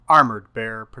Armored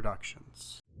Bear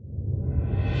Productions.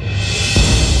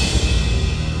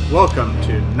 Welcome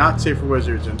to Not Safe for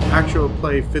Wizards, an actual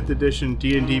play 5th edition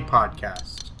D&D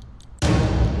podcast.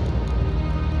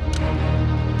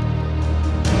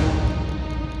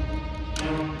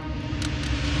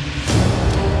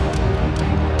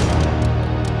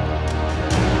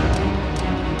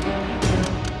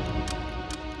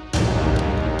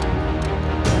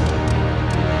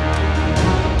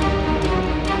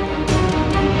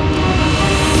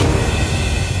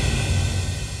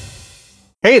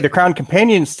 Hey, the Crown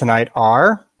Companions tonight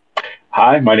are...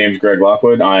 Hi, my name is Greg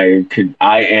Lockwood. I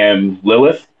am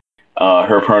Lilith.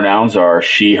 Her pronouns are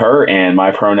she, her, and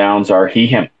my pronouns are he,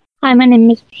 him. Hi, my name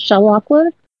is Michelle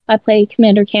Lockwood. I play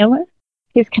Commander Taylor.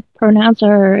 His pronouns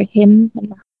are him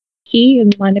and he,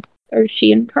 and mine are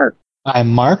she and her.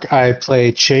 I'm Mark. I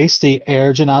play Chase, the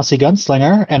Air Genasi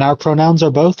Gunslinger, and our pronouns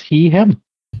are both he, him.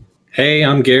 Hey,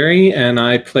 I'm Gary, and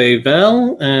I play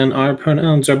Vel, and our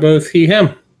pronouns are both he, him.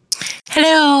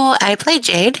 Hello, I play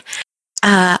Jade.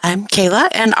 I'm Kayla,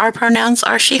 and our pronouns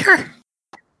are she, her.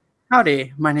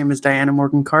 Howdy, my name is Diana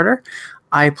Morgan Carter.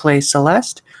 I play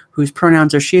Celeste, whose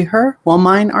pronouns are she, her, while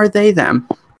mine are they, them.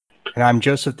 And I'm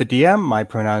Joseph the DM. My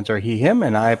pronouns are he, him,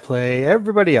 and I play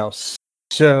everybody else.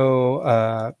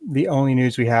 So the only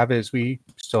news we have is we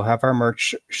still have our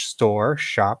merch store,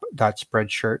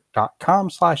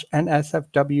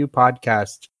 shop.spreadshirt.com/NSFW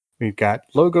podcast. We've got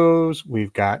logos,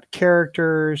 we've got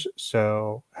characters,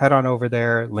 so head on over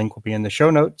there. Link will be in the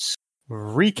show notes.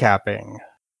 Recapping.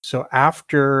 So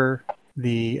after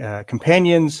the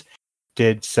companions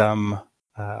did some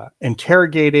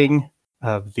interrogating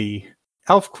of the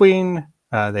Elf Queen,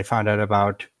 they found out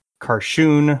about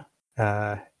Karshoon,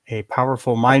 a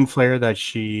powerful mind flayer that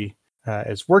she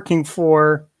is working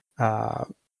for,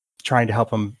 trying to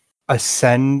help him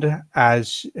ascend,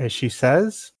 as she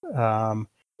says.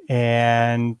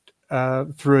 And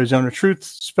through a Zone of Truth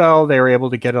spell, they were able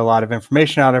to get a lot of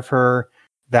information out of her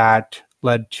that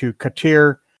led to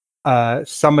Katir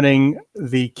summoning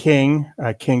the king,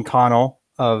 King Connell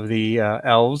of the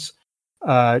elves,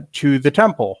 to the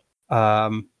temple.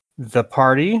 The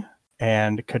party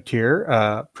and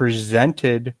Katir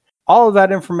presented all of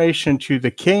that information to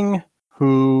the king,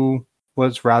 who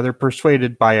was rather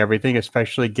persuaded by everything,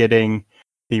 especially getting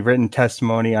the written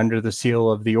testimony under the seal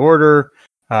of the order,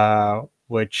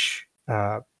 which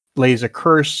lays a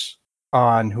curse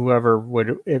on whoever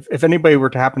would, if anybody were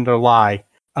to happen to lie,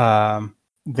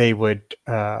 they would,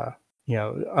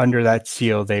 under that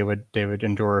seal, they would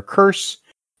endure a curse.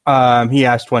 He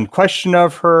asked one question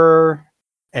of her,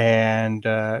 and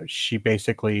she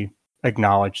basically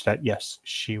acknowledged that yes,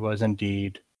 she was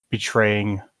indeed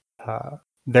betraying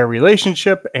their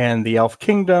relationship and the Elf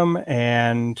Kingdom,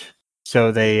 and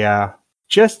so they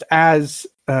just as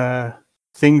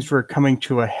things were coming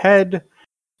to a head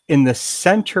in the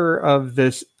center of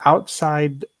this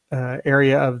outside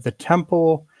area of the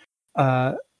temple,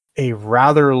 a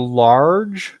rather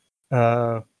large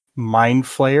mind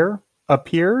flayer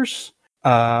appears.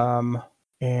 And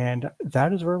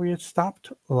that is where we had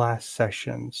stopped last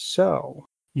session. So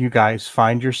you guys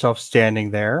find yourself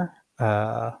standing there.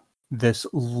 This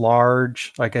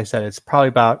large, like I said, it's probably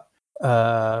about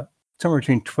somewhere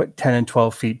between 10 and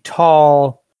 12 feet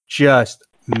tall, just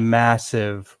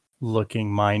massive looking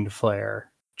mind flayer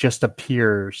just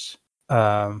appears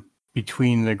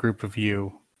between the group of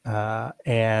you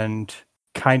and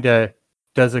kind of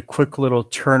does a quick little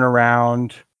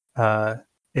turnaround.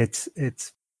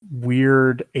 It's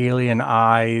weird alien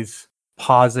eyes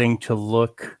pausing to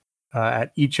look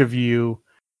at each of you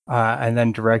and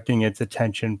then directing its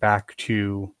attention back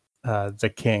to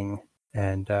the king.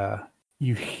 And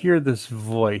you hear this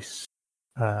voice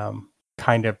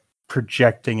kind of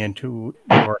projecting into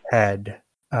your head,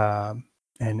 and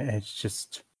it's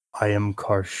just, I am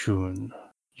Karshoon.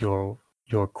 Your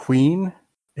queen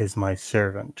is my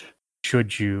servant.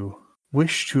 Should you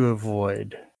wish to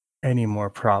avoid any more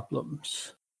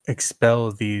problems,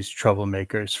 expel these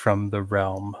troublemakers from the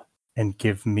realm and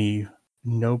give me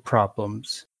no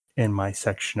problems in my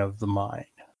section of the mine.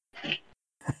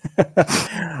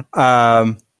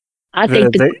 I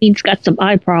think the queen's got some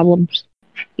eye problems.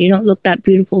 You don't look that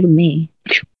beautiful to me.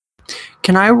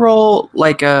 Can I roll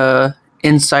like a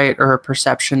insight or a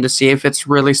perception to see if it's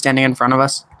really standing in front of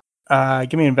us?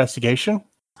 Give me an investigation.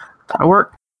 That'll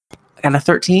work. I got a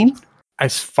 13.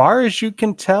 As far as you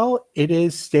can tell, it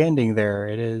is standing there.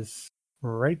 It is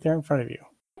right there in front of you.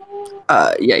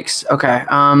 Yikes. Okay.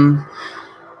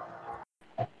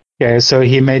 Yeah, so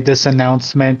he made this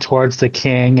announcement towards the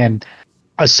king, and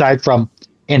aside from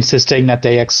insisting that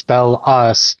they expel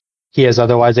us, he has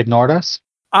otherwise ignored us?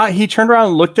 He turned around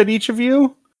and looked at each of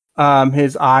you.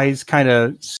 His eyes kind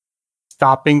of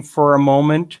stopping for a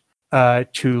moment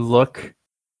to look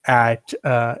at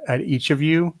each of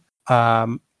you,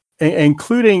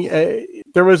 including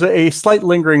there was a slight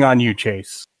lingering on you,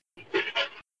 Chase.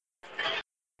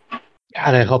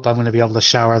 God, I hope I'm going to be able to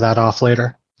shower that off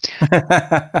later.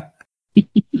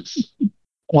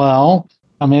 Well,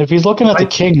 I mean, if he's looking at the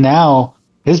king now,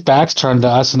 his back's turned to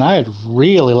us, and I'd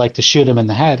really like to shoot him in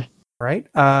the head. Right.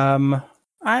 I'm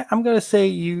going to say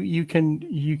you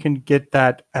can get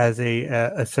that as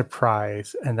a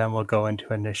surprise, and then we'll go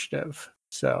into initiative.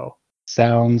 So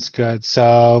sounds good.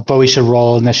 So, but we should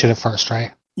roll initiative first,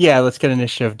 right? Yeah, let's get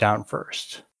initiative down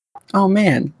first. Oh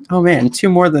man, 2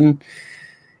 more than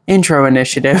intro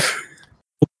initiative.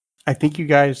 I think you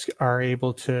guys are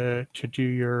able to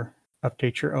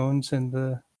update your owns in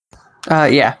the.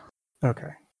 Yeah. Okay.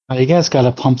 You guys got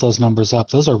to pump those numbers up.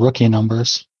 Those are rookie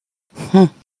numbers.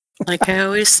 Like I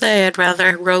always say, I'd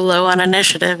rather roll low on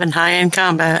initiative and high in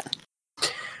combat.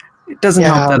 It doesn't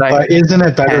help that isn't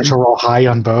it better to roll high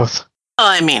on both? Well,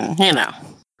 I mean,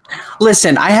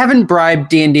 Listen, I haven't bribed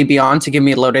D&D Beyond to give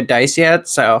me loaded dice yet,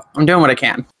 so I'm doing what I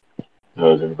can.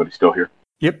 Is everybody still here?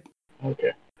 Yep.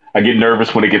 Okay. I get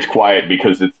nervous when it gets quiet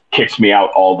because it kicks me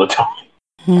out all the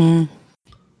time.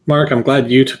 Mark, I'm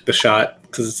glad you took the shot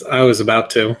because I was about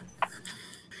to.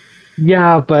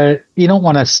 Yeah, but you don't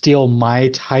want to steal my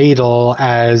title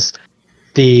as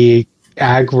the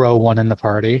aggro one in the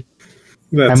party.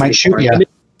 I might shoot you.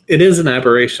 It is an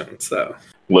aberration, so.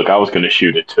 Look, I was going to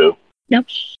shoot it too. Yep.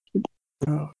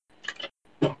 Oh.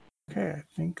 Okay, I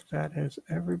think that is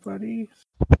everybody.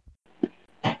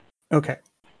 Okay,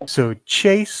 so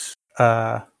Chase,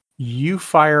 you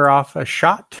fire off a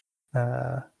shot.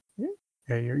 You're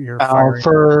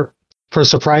firing. For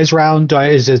surprise round,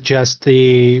 is it just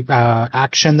the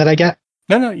action that I get?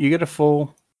 No, you get a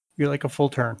full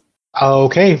turn.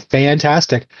 Okay,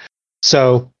 fantastic.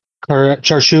 So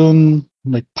Charshun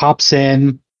pops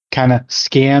in, kind of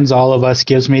scans all of us,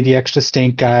 gives me the extra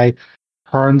stink eye,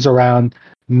 turns around,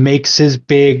 makes his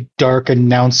big dark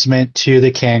announcement to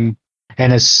the king,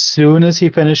 and as soon as he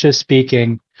finishes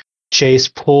speaking, Chase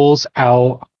pulls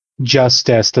out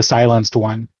Justice, the silenced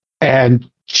one, and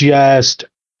just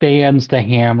bams the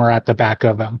hammer at the back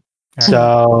of him. Right.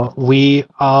 So we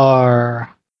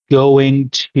are going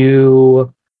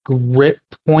to grip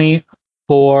point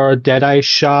for Deadeye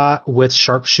shot with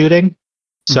sharpshooting.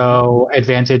 So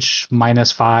advantage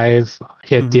 -5,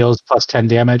 hit deals +10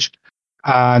 damage.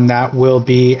 And that will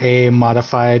be a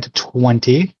modified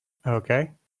 20.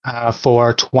 Okay.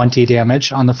 For 20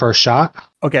 damage on the first shot.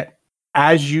 Okay.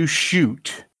 As you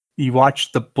shoot, you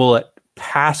watch the bullet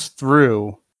pass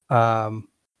through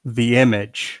the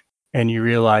image, and you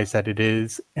realize that it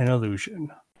is an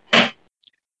illusion. Do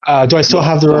I still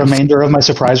have the remainder of my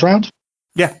surprise round?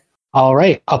 Yeah. All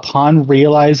right. Upon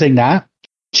realizing that,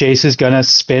 Chase is going to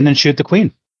spin and shoot the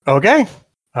queen. Okay.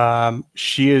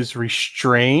 She is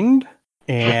restrained,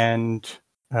 and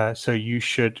so you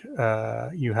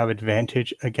have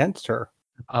advantage against her.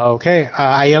 Okay.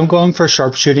 I am going for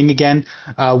sharpshooting again.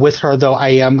 With her, though, I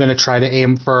am going to try to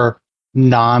aim for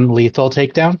non-lethal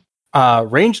takedown.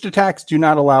 Ranged attacks do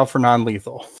not allow for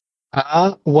non-lethal.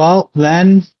 Well,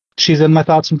 then she's in my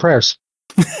thoughts and prayers.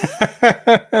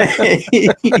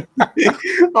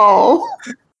 Oh.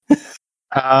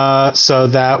 So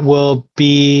that will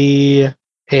be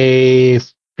a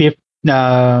 15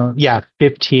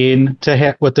 to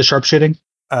hit with the sharpshooting.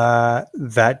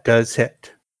 That does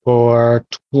hit. For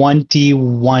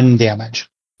 21 damage.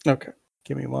 Okay.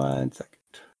 Give me 1 second.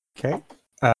 Okay.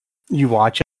 You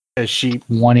watch as you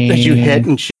hit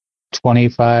and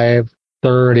 25,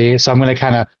 30. So I'm going to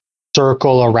kind of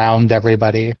circle around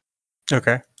everybody.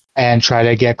 Okay. And try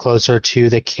to get closer to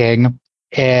the king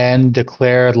and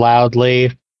declare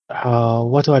loudly.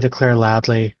 What do I declare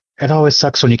loudly? It always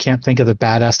sucks when you can't think of the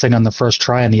badass thing on the first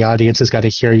try and the audience has got to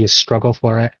hear you struggle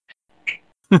for it.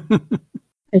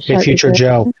 Hey, Future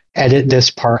Joe, edit this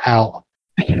part out.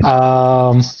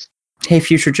 Hey,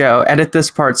 Future Joe, edit this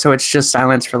part so it's just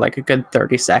silence for like a good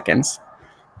 30 seconds.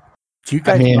 Do you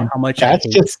guys know how much that's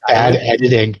just bad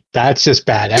editing? That's just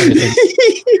bad editing.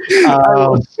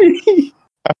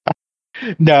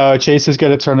 No, Chase is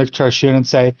going to turn to Charshun and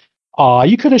say, "Aw,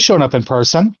 you could have shown up in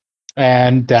person."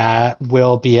 And that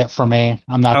will be it for me.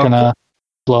 I'm not going to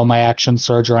blow my action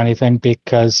surge or anything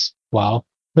because, well,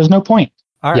 there's no point.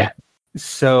 All right. Yeah.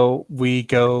 So we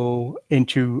go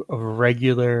into a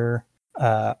regular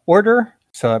order.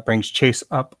 So that brings Chase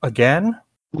up again.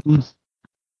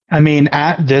 I mean,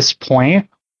 at this point,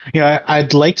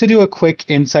 I'd like to do a quick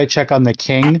insight check on the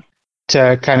king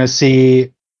to kind of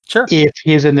see Sure. if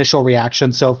his initial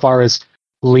reaction so far is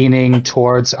leaning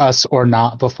towards us or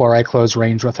not before I close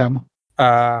range with him.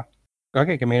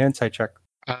 Okay, give me an insight check.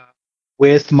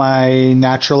 With my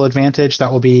natural advantage,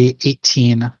 that will be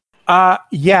 18.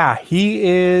 Yeah, he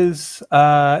is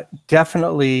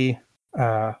definitely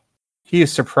he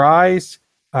is surprised.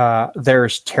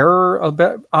 There's terror a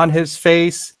bit on his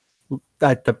face.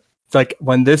 That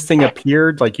when this thing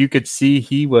appeared, like you could see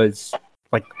he was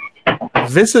like,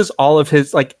 this is all of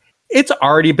his, like, it's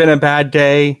already been a bad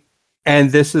day,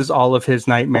 and this is all of his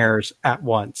nightmares at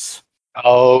once.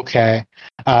 Okay.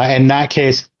 In that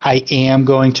case, I am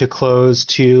going to close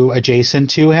to adjacent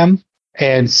to him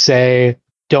and say,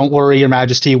 "Don't worry, Your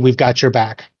Majesty, we've got your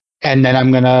back." And then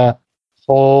I'm going to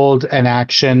hold an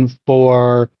action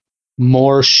for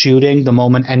more shooting the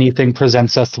moment anything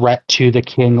presents a threat to the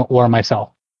king or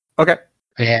myself. Okay.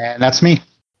 And that's me.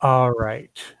 All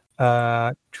right.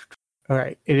 All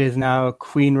right. It is now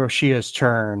Queen Roshia's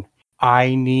turn.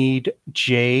 I need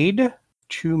Jade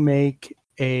to make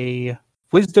a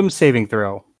wisdom saving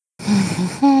throw.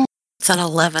 It's at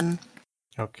 11.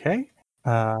 Okay.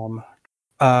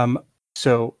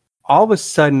 So all of a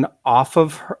sudden, off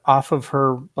of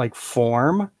her like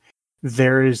form,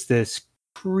 there is this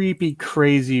creepy,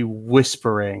 crazy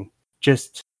whispering,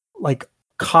 just like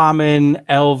common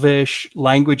Elvish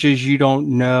languages you don't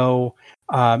know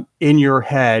in your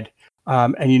head.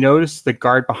 And you notice the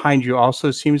guard behind you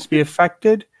also seems to be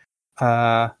affected.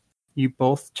 You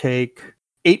both take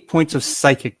 8 points of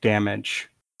psychic damage.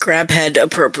 Grab head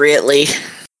appropriately.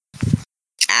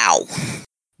 Ow.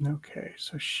 Okay,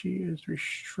 so she is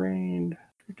restrained.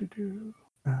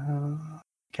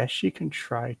 Guess she can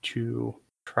try to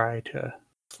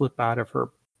slip out of her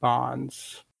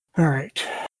bonds. All right,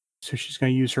 so she's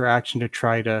going to use her action to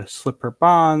try to slip her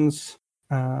bonds.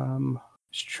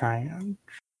 Just trying.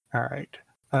 All right.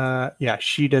 Yeah,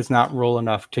 she does not roll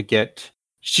enough to get.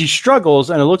 She struggles,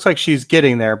 and it looks like she's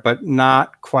getting there, but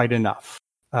not quite enough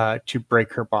to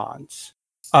break her bonds.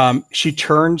 She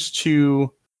turns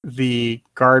to the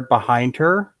guard behind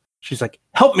her. She's like,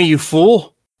 "Help me, you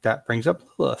fool!" That brings up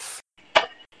Lilith.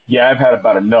 Yeah, I've had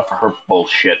about enough of her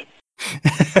bullshit.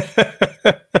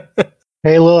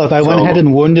 Hey, Lilith, I went ahead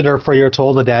and wounded her for your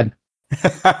Toll the Dead.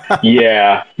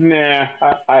 Yeah,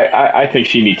 I think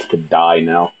she needs to die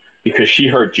now because she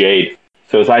hurt Jade.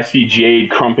 So as I see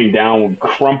Jade crumpling down,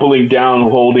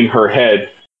 holding her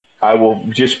head, I will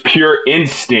just pure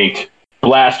instinct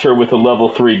blast her with a level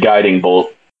 3 guiding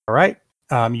bolt. All right.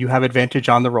 You have advantage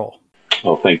on the roll.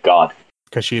 Oh, thank God.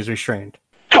 Because she is restrained.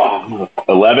 Oh,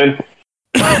 11?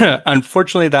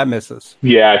 Unfortunately, that misses.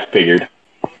 Yeah, I figured.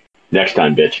 Next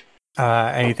time, bitch.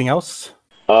 Anything else?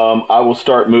 I will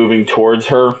start moving towards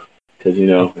her because,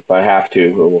 if I have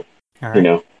to,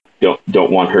 right.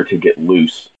 Don't want her to get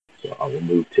loose. So I will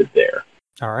move to there.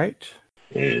 All right.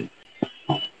 And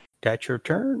that's your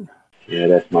turn. Yeah,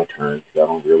 that's my turn because I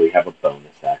don't really have a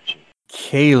bonus action.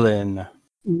 Kaylin.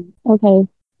 Okay.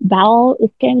 Val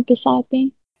is standing beside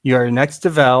me. You are next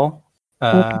to Vel.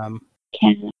 Okay.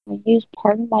 Can I use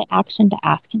part of my action to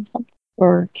ask him something?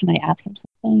 Or can I ask him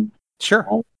something? Sure.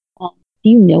 Do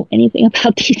you know anything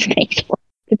about these things?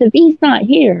 Because if he's not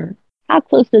here, how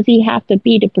close does he have to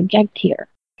be to project here?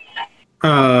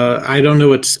 I don't know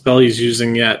what spell he's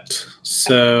using yet.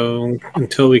 So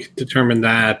until we can determine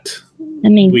that. I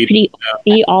mean, could he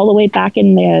be all the way back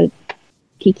in the...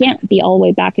 He can't be all the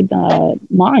way back in the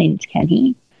mines, can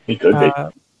he? He could be.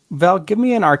 Val, give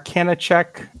me an Arcana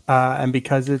check. And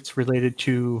because it's related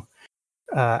to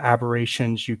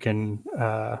aberrations, you can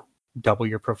double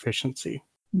your proficiency.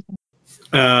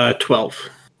 12.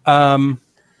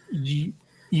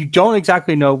 You don't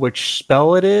exactly know which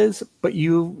spell it is, but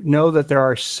you know that there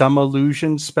are some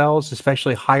illusion spells,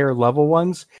 especially higher level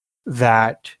ones,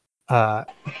 that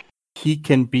he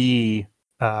can be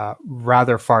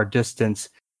rather far distance.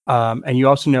 And you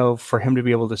also know for him to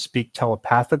be able to speak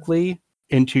telepathically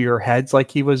into your heads like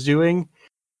he was doing,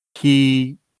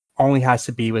 he only has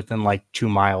to be within like 2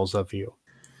 miles of you.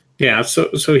 Yeah, so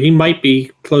he might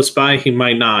be close by, he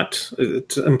might not.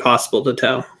 It's impossible to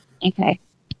tell. Okay.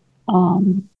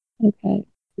 Okay.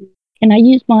 Can I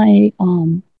use my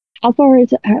how far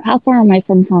am I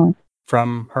from her?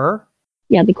 From her?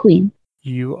 Yeah, the queen.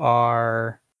 You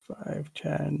are 5,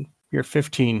 10. You're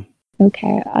 15.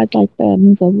 Okay, I'd like to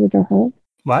move over to her.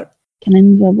 What? Can I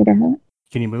move over to her?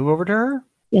 Can you move over to her?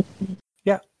 Yes, please.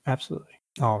 Yeah, absolutely.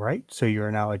 All right. So you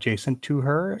are now adjacent to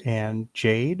her and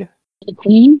Jade. The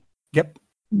queen? Yep.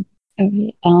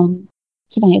 Okay. Can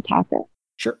I attack her?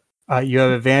 Sure. You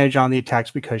have advantage on the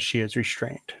attacks because she is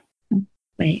restrained.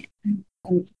 Wait.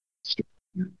 I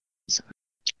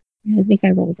think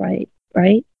I rolled right.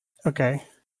 Right? Okay.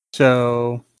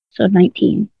 So, So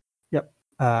 19.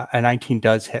 a 19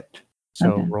 does hit.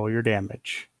 So Okay. roll your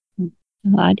damage.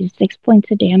 I do 6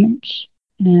 points of damage,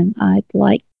 and I'd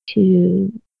like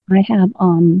to. I have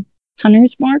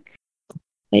Hunter's Mark.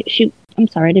 Wait, shoot! I'm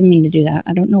sorry, I didn't mean to do that.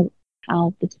 I don't know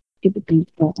how this stupid thing's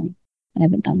going. I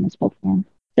haven't done this before.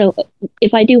 So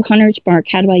if I do Hunter's Mark,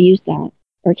 how do I use that?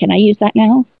 Or can I use that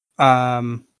now?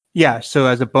 Yeah. So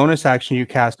as a bonus action, you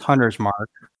cast Hunter's Mark.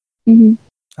 Mm-hmm.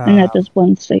 And that does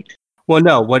 1/6. Well,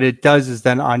 no. What it does is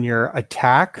then on your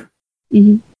attack,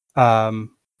 Mm-hmm.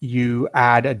 You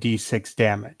add a d6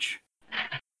 damage.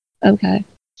 Okay.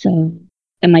 So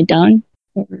am I done?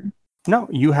 Or... No,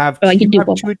 you have. Oh, I can do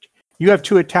one. You have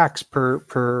 2 attacks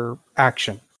per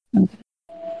action. Okay.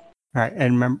 All right,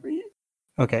 and remember.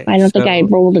 Okay. I don't think I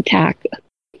rolled attack.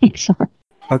 I'm sorry.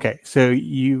 Okay, so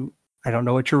I don't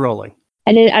know what you're rolling.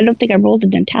 I don't think I rolled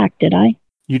an attack, did I?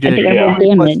 You did. I think I rolled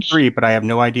damage. +3, but I have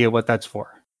no idea what that's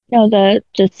for. No, the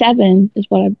 7 is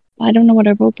what I don't know what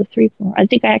I rolled the 3 for. I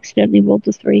think I accidentally rolled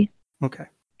the 3. Okay.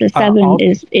 The 7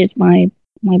 is my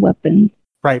weapon.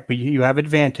 Right, but you have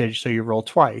advantage, so you roll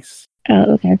twice.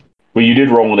 Oh, okay. Well, you did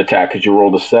roll an attack because you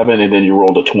rolled a 7 and then you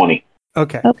rolled a 20.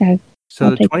 Okay. Okay. So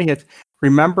the 20 hits.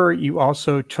 Remember, you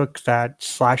also took that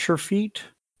slasher feat.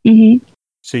 Mm-hmm.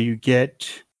 So you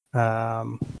get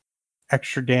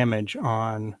extra damage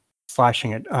on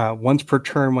slashing it. Once per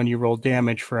turn when you roll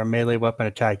damage for a melee weapon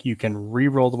attack, you can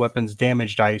re-roll the weapon's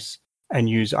damage dice and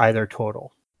use either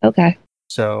total. Okay.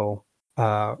 So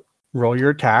roll your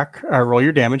attack, roll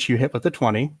your damage. You hit with a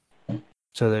 20.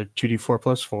 So the 2d4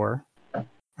 plus 4. All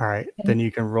right. Okay. Then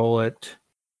you can roll it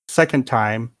second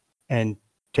time and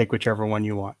take whichever one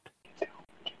you want.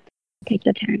 Take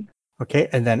the 10. Okay,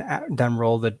 and then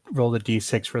roll the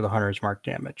d6 for the Hunter's Mark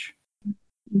damage.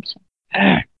 I'm sorry.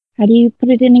 How do you put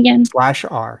it in again?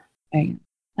 /R. I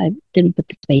didn't put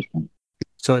the space in.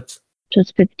 So it's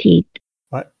 15.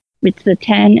 What? It's the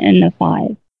 10 and the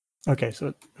 5. Okay,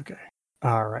 okay.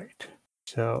 All right.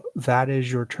 So that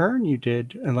is your turn. You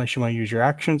did, unless you want to use your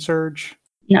action surge.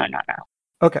 No.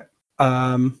 Okay.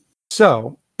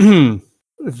 So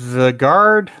the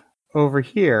guard over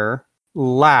here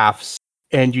laughs,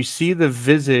 and you see the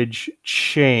visage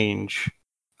change.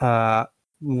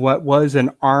 What was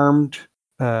an armed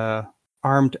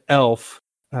elf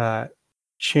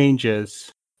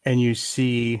changes, and you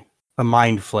see a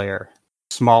mind flayer,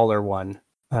 smaller one,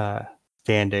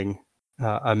 standing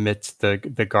amidst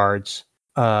the guards.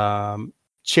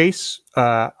 Chase,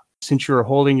 since you were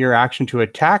holding your action to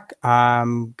attack,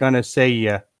 I'm gonna say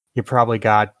you probably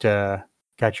got your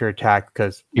attack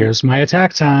because here's my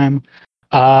attack time.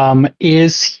 Does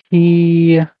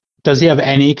he have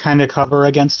any kind of cover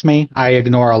against me? I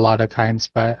ignore a lot of kinds,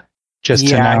 but just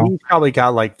to know. He's probably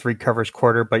got like 3 covers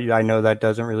quarter, but I know that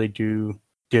doesn't really do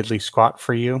diddly squat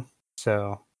for you.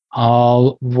 So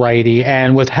alrighty,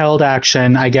 and with held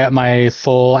action, I get my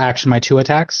full action, my 2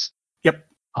 attacks. Yep.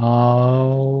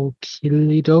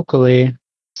 Okie dokie.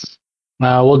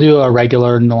 We'll do a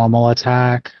regular normal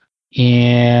attack,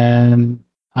 and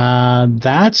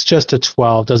that's just a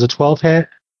 12. Does a 12 hit?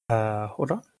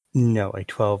 Hold on. No, a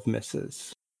 12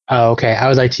 misses. Oh, okay. I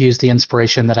would like to use the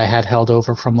inspiration that I had held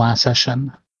over from last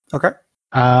session. Okay.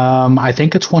 I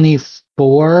think a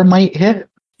 24 might hit.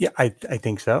 Yeah, I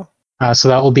think so. So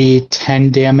that will be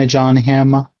 10 damage on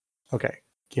him. Okay.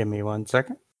 Give me 1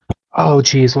 second. Oh,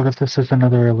 geez. What if this is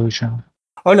another illusion?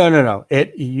 Oh, no.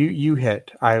 You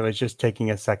hit. I was just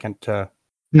taking a second to...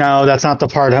 No, that's not the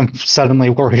part I'm suddenly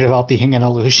worried about being an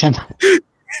illusion.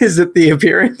 Is it the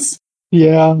appearance?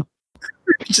 Yeah.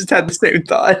 I just had the same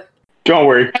thought. Don't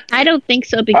worry. I don't think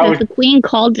so because the queen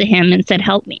called to him and said,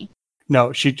 "Help me."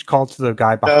 No, she called to the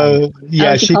guy behind.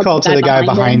 Yeah, she called to the guy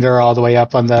behind her all the way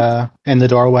up in the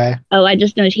doorway. Oh, I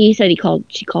just know he said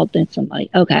she called to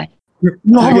somebody. Okay. I guess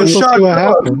we'll see what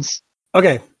happens.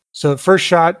 Okay, so first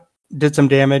shot did some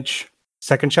damage.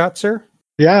 Second shot, sir?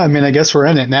 Yeah, I mean, I guess we're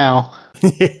in it now.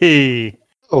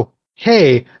 Oh,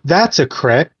 hey, that's a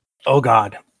crit. Oh,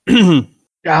 God.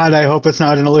 God, I hope it's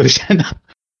not an illusion.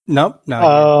 Nope.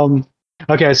 No.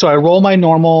 Okay, so I roll my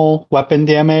normal weapon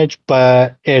damage,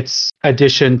 but it's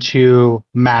addition to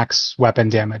max weapon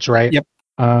damage, right? Yep.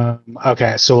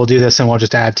 Okay, so we'll do this and we'll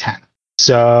just add 10.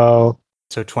 So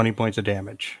 20 points of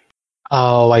damage.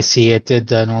 Oh, I see. It did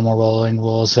the normal rolling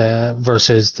rules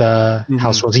versus the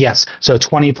house rules. Yes, so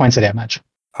 20 points of damage.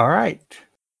 All right.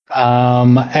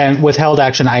 And with held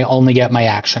action, I only get my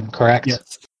action, correct?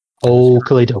 Yes.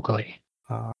 Oakley dokley.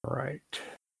 All right.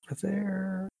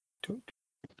 There.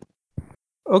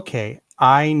 Okay.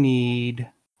 I need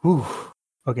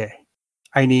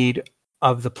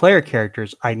of the player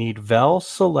characters, I need Vel,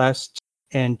 Celeste,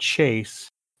 and Chase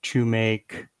to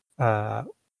make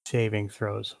saving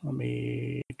throws. Let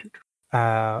me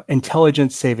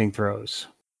intelligence saving throws.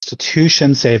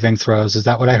 Constitution saving throws. Is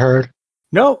that what I heard?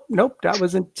 Nope, that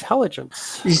was intelligence.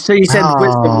 So you said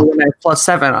wisdom Oh. when I have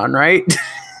 +7 on, right?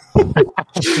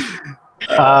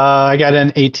 I got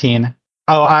an 18.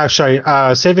 Oh,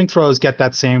 sorry. Saving throws get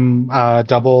that same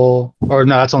double, or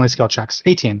no, that's only skill checks.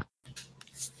 18.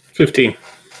 15.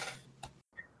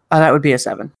 That would be a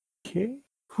 7. Okay.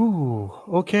 Whew.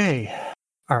 Okay.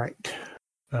 All right.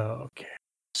 Okay.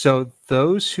 So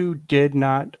those who did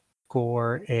not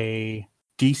score a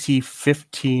DC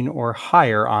 15 or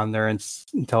higher on their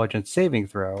intelligence saving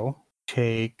throw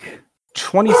take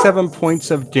 27 points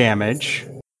of damage.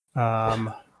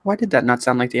 Why did that not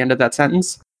sound like the end of that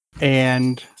sentence?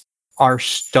 And are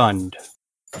stunned.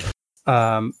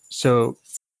 So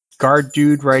guard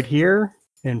dude right here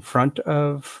in front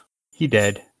of he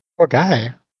dead. Poor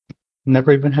guy.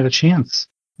 Never even had a chance.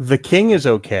 The king is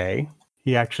okay.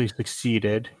 He actually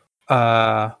succeeded.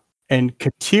 And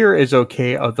Katir is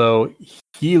okay, although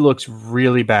he looks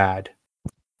really bad.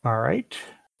 All right.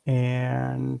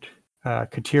 And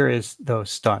Katir is, though,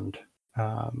 stunned.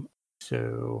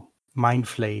 So Mind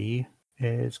Flay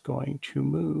is going to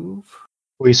move.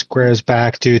 He squares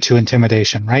back due to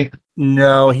intimidation, right?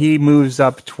 No, he moves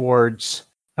up towards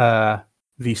the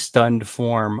stunned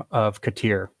form of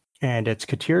Katir. And it's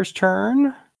Katir's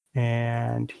turn.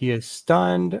 And he is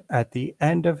stunned. At the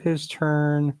end of his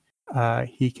turn,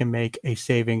 he can make a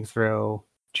saving throw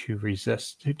to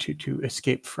resist, to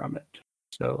escape from it.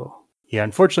 So he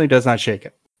unfortunately does not shake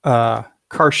it.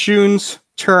 Karshoon's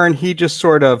turn, he just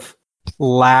sort of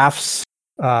laughs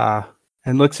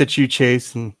and looks at you,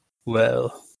 Chase, and,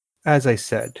 well, as I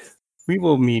said, we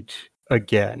will meet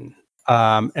again.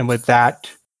 And with that,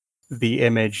 the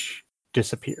image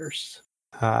disappears.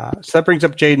 So that brings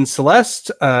up Jade and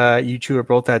Celeste. You two are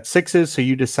both at 6s, so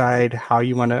you decide how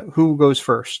you want to. Who goes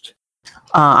first?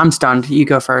 I'm stunned. You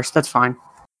go first. That's fine.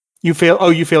 You fail. Oh,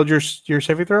 you failed your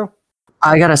saving throw.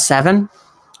 I got a 7.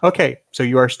 Okay, so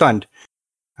you are stunned.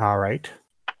 All right.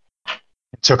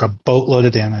 It took a boatload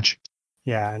of damage.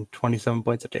 Yeah, and 27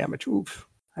 points of damage. Oof.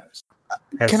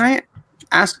 Can I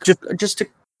ask just to?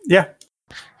 Yeah.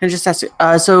 Can I just ask?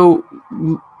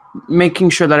 Making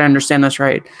sure that I understand this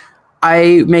right.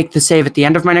 I make the save at the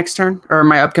end of my next turn or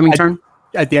my upcoming turn.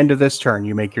 At the end of this turn,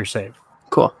 you make your save.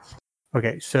 Cool.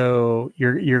 Okay, so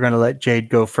you're going to let Jade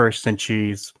go first since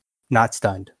she's not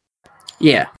stunned.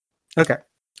 Yeah. Okay.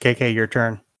 KK, your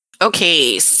turn.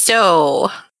 Okay, so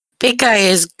big guy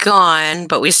is gone,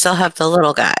 but we still have the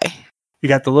little guy. You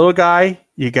got the little guy,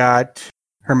 you got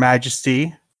Her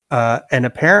Majesty, and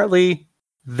apparently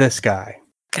this guy.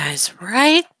 Guy's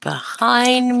right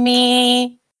behind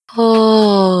me.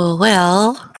 Oh,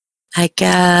 well, I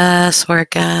guess we're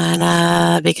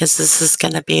gonna, because this is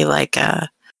gonna be like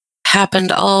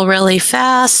happened all really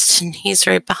fast, and he's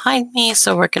right behind me,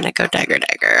 so we're gonna go dagger.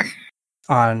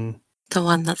 On The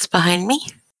one that's behind me.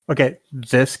 okay,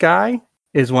 this guy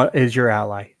is your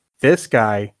ally. This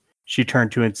guy, she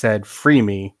turned to and said, "Free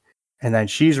me," and then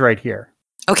she's right here.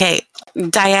 Okay,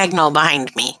 diagonal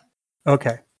behind me.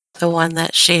 Okay. The one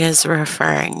that she is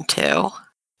referring to.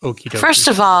 Okie dokie. First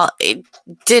of all,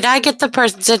 did I get the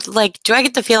do I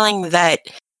get the feeling that,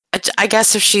 I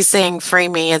guess if she's saying free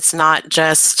me, it's not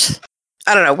just,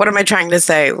 I don't know, what am I trying to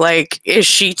say? Like, is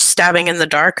she stabbing in the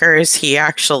dark or is he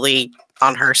actually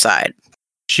on her side?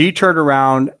 She turned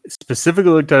around,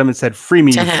 specifically looked at him and said, "Free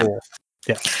me, To you him. fool."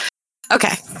 Yes.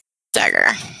 Okay,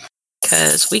 dagger.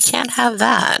 Because we can't have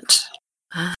that.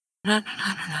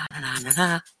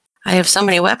 I have so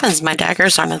many weapons, my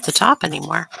daggers aren't at the top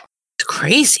anymore. It's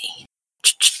crazy.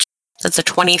 That's a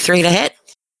 23 to hit.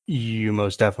 You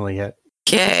most definitely hit.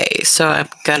 Okay, so I'm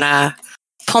gonna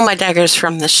pull my daggers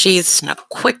from the sheaths in a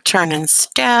quick turn and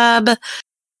stab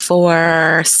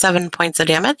for 7 points of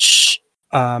damage.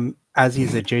 As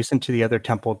he's adjacent to the other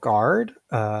temple guard,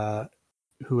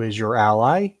 who is your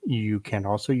ally, you can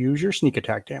also use your sneak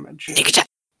attack damage. Sneak attack.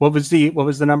 What was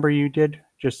the number you did?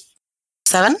 Just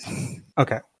 7.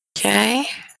 okay. Okay,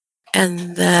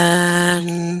 and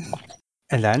then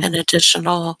And then an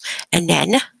additional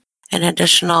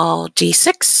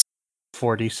D6.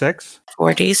 4d6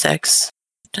 4d6.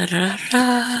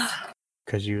 Da-da-da.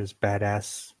 because you was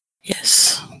badass.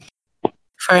 Yes.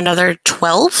 For another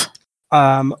 12.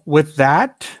 With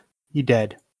that, he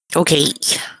dead. Okay.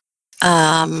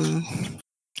 All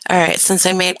right. Since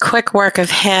I made quick work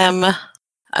of him,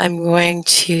 I'm going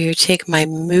to take my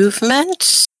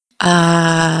movement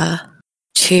to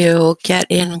get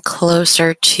in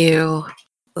closer to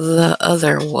the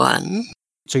other one.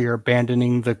 So you're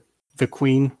abandoning the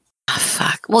queen. Oh,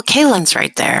 fuck. Well, Kaylin's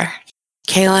right there.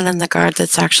 Kaylin and the guard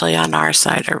that's actually on our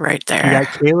side are right there. You got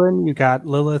Kaylin, you got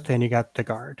Lilith, and you got the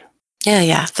guard.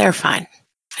 Yeah, they're fine.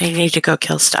 I need to go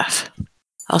kill stuff.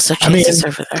 Also, I mean, Chase is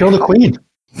over there. kill the queen.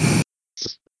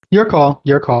 Your call.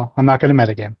 I'm not going to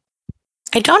metagame.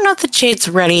 I don't know that Jade's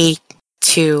ready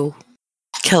to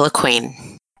kill a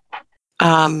queen.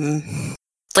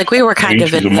 We were kind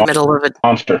of in the middle of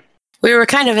monster. We were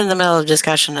kind of in the middle of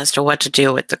discussion as to what to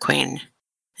do with the queen,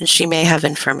 and she may have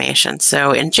information.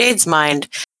 So, in Jade's mind,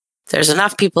 there's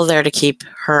enough people there to keep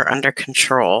her under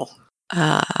control.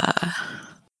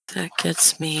 That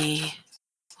gets me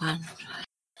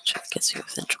gets me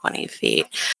within 20 feet.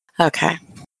 Okay.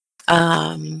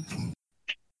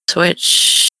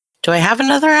 Switch. Do I have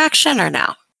another action or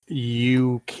no?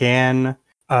 You can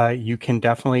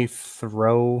definitely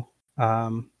throw.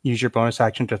 Use your bonus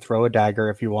action to throw a dagger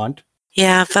if you want.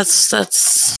 Yeah, that's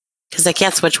because I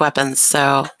can't switch weapons.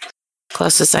 So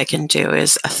closest I can do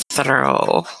is a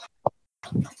throw.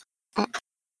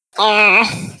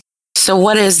 So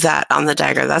what is that on the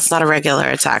dagger? That's not a regular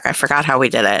attack. I forgot how we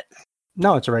did it.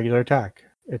 No, it's a regular attack.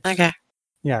 Okay.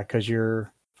 Yeah, because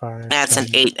you're 5. That's an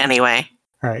 8 anyway.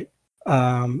 All right.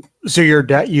 So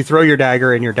you throw your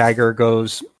dagger, and your dagger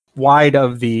goes wide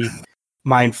of the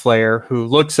mind flayer, who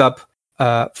looks up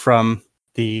from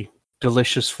the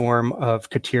delicious form of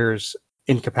Katir's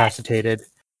incapacitated,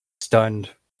 stunned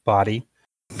body.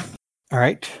 All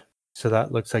right. So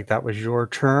that looks like that was your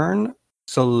turn.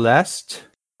 Celeste.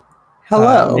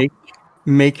 Hello.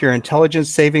 Make your intelligence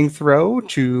saving throw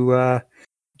to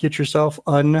get yourself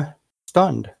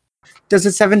unstunned. Does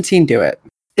a 17 do it?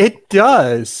 It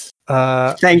does.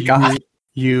 Thank God.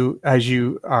 You, as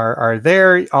you are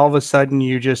there, all of a sudden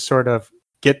you just sort of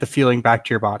get the feeling back to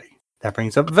your body. That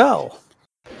brings up Vel.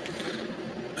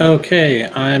 Okay,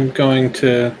 I'm going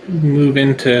to move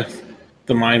into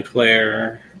the Mind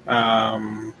Flayer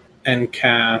and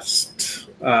cast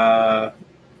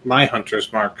my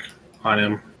Hunter's Mark on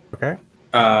him. Okay.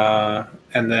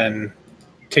 And then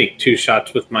take 2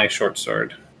 shots with my short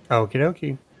sword.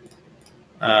 Okie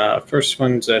dokie. First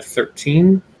one's a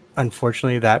 13.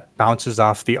 Unfortunately, that bounces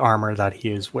off the armor that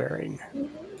he is wearing.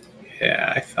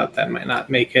 Yeah, I thought that might not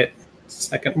make it.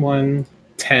 Second one,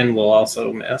 10 will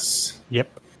also miss.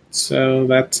 Yep. So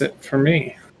that's it for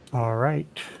me. All right.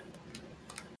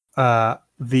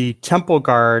 The temple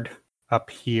guard up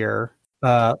here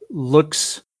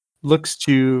looks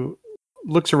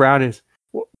around. Is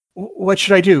what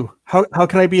should I do? How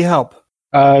can I be help?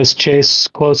 Is Chase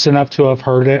close enough to have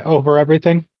heard it over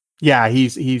everything? Yeah,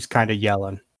 he's kind of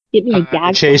yelling. Give me a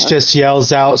gag. Chase just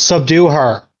yells out, "Subdue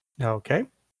her!" Okay.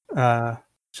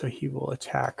 So he will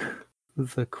attack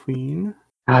the queen.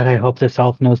 God, I hope this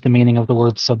elf knows the meaning of the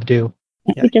word subdue.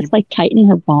 Can't we just tighten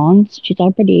her bonds? She's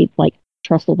already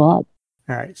trustled up. All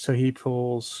right. So he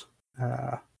pulls.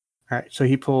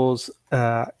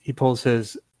 He pulls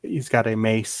his. He's got a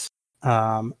mace.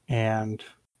 And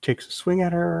takes a swing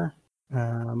at her.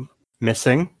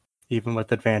 Missing, even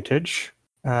with advantage.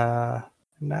 And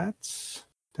that's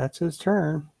his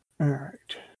turn. All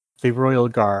right. The Royal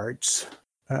Guards.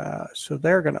 So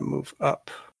they're going to move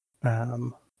up.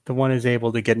 The one is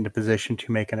able to get into position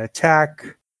to make an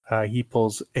attack. He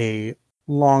pulls a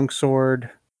longsword,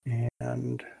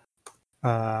 and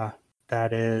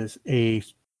that is a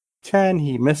 10.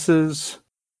 He misses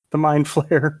the Mind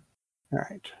Flayer. All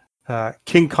right.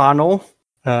 King Connell,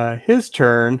 his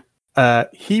turn.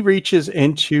 He reaches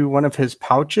into one of his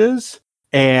pouches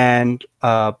and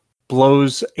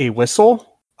blows a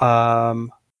whistle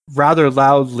rather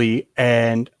loudly,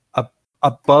 and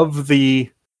above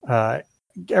the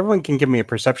everyone can give me a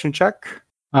perception check.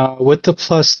 With the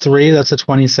 +3, that's a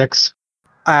 26.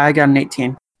 I got an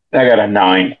 18. I got a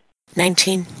 9.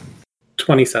 19.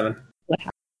 27. What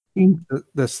happened?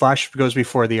 The slash goes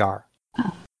before the R.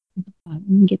 Let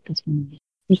me get this one.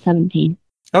 There's 17.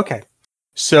 Okay.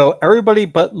 So everybody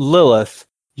but Lilith,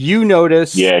 you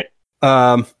notice. Yeah.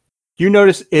 You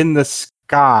notice in the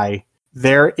sky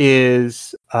there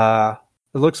is. It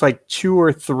looks like 2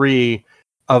 or 3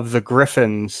 of the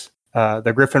griffins,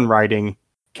 the griffin riding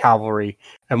cavalry,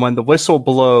 and when the whistle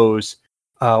blows,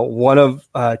 2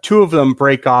 of them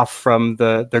break off from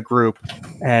the group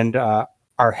and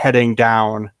are heading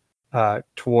down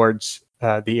towards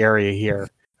the area here.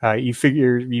 You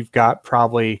figure you've got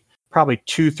probably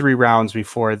 2-3 rounds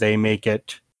before they make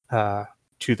it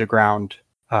to the ground.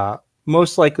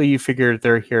 Most likely, you figure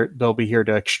they'll be here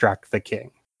to extract the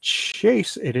king.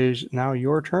 Chase, it is now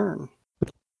your turn.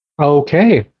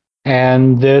 Okay.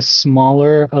 And this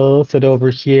smaller elephant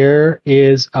over here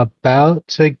is about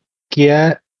to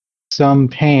get some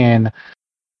pain.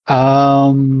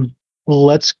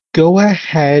 Let's go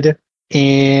ahead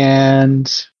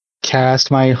and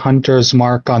cast my hunter's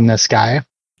mark on this guy.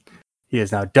 He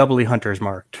is now doubly hunter's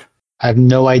marked. I have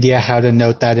no idea how to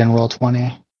note that in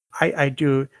Roll20. I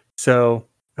do. So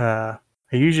I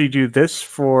usually do this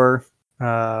for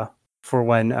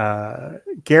when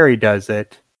Gary does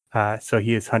it. So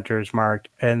he is hunter's marked,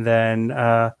 and then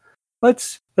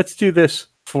let's do this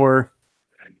for.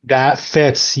 That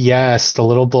fits. Yes, the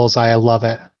little bullseye. I love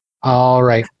it. All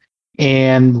right.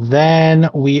 And then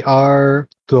we are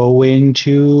going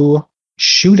to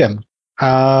shoot him.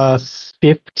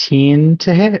 15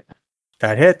 to hit.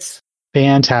 That hits.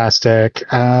 Fantastic.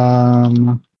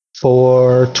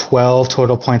 For 12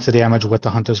 total points of damage with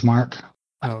the hunter's mark.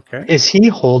 Okay. Is he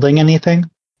holding anything?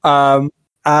 No,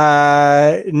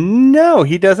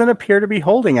 he doesn't appear to be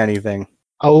holding anything.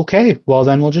 Okay, well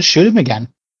then we'll just shoot him again.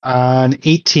 An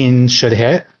 18 should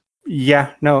hit.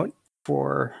 Yeah, no,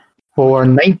 for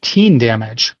 19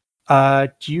 damage.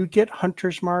 Do you get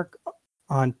hunter's mark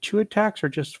on 2 attacks or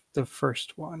just the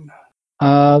first one?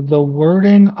 The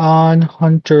wording on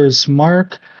hunter's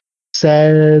mark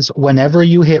says whenever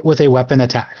you hit with a weapon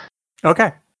attack.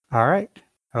 Okay. All right.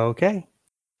 Okay.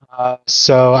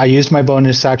 So I used my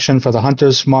bonus action for the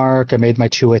hunter's mark. I made my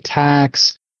 2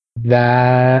 attacks.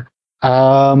 That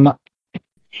I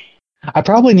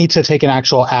probably need to take an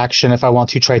actual action if I want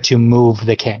to try to move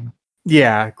the king.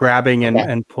 Yeah, grabbing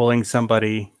and pulling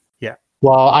somebody. Yeah.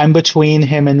 Well, I'm between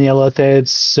him and the Illithids,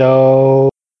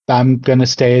 so I'm gonna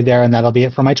stay there, and that'll be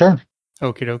it for my turn.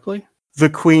 Okie dokie. The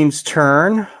queen's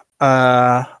turn.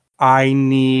 I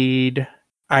need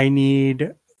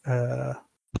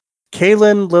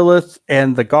Kaylin, Lilith,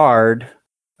 and the guard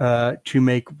to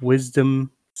make wisdom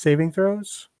saving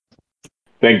throws.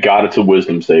 Thank God it's a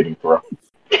wisdom saving throw.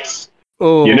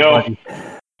 Oh,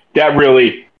 that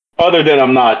really, other than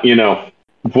I'm not,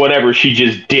 whatever she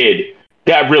just did,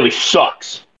 that really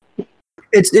sucks.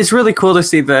 It's really cool to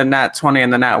see the nat 20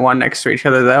 and the nat 1 next to each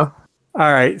other, though.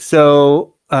 All right,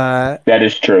 so that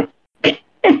is true.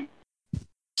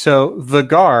 So the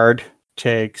guard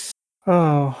takes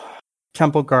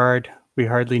temple guard. We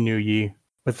hardly knew ye.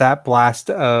 With that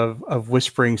blast of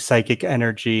whispering psychic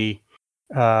energy,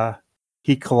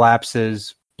 he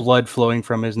collapses, blood flowing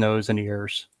from his nose and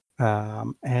ears.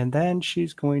 And then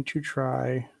she's going to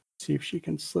try see if she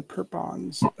can slip her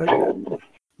bonds again.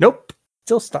 Nope,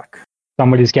 still stuck.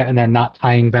 Somebody's getting their not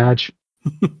tying badge.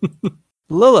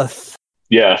 Lilith.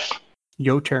 Yes.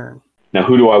 Your turn. Now,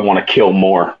 who do I want to kill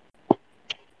more?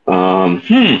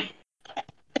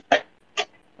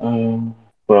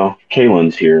 Well,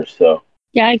 Kaylin's here, so.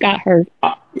 Yeah, I got her.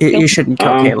 You shouldn't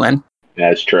kill Caitlin.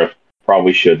 That's true.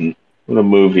 Probably shouldn't. I'm going to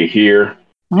move you here.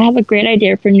 I have a great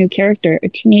idea for a new character, a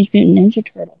Teenage Mutant Ninja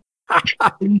Turtle.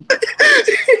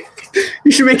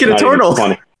 You should make it a turtle.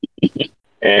 Funny.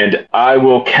 And I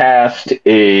will cast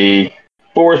a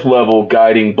 4th level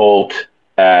guiding bolt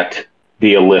at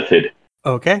the Illithid.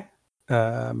 Okay.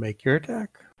 Make your attack.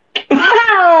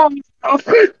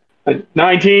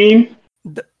 19.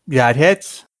 Yeah, it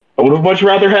hits. I would have much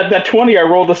rather had that 20 I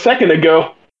rolled a second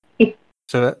ago.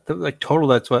 So total,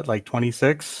 that's what, like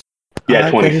 26? Yeah,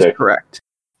 26. Correct.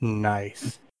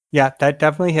 Nice. Yeah, that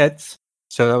definitely hits.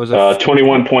 So that was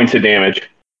 21 points of damage.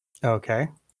 Okay.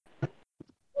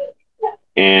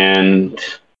 And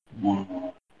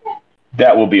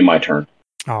that will be my turn.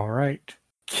 All right.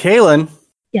 Kaylin.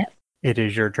 Yes. It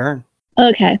is your turn.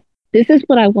 Okay. This is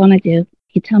what I want to do.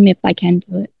 You tell me if I can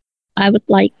do it. I would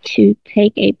like to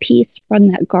take a piece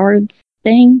from that guard's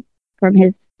thing, from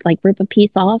his, rip a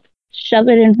piece off, shove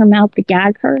it in her mouth to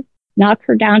gag her, knock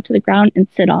her down to the ground, and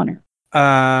sit on her.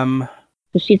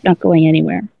 So she's not going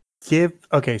anywhere.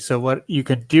 So what you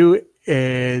could do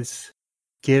is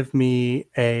make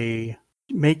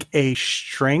a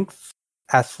strength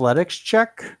athletics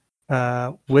check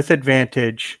with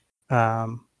advantage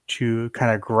to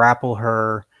kind of grapple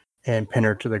her and pin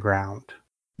her to the ground.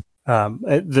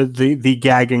 The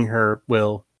gagging her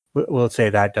will say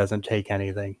that doesn't take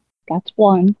anything. That's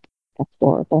 1. That's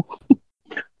horrible.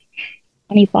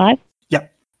 25?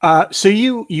 Yep. So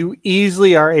you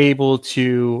easily are able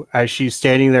to, as she's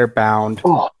standing there bound,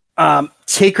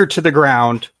 take her to the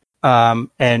ground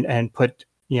and put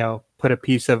a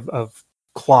piece of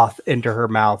cloth into her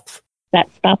mouth. That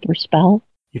stop her spell?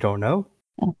 You don't know?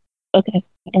 Oh, okay.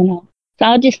 I don't know. So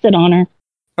I'll just sit on her.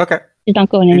 Okay. She's not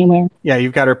going anywhere. Yeah,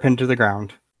 you've got her pinned to the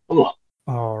ground. Ooh.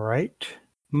 All right.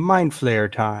 Mind flare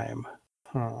time.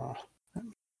 Let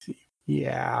me see.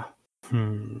 Yeah.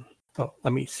 Oh,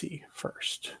 let me see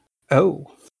first. Oh.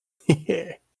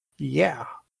 Yeah.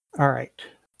 All right.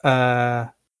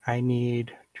 All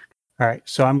right.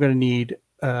 So I'm going to need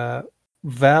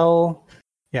Vel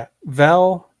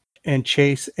and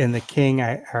Chase and the king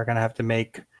are going to have to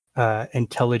make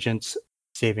intelligence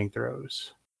saving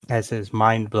throws as his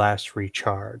mind blast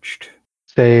recharged.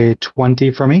 Say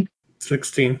 20 for me.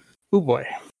 16. Oh boy.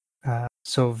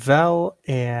 So Vel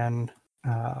and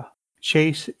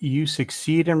Chase, you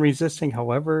succeed in resisting.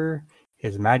 However,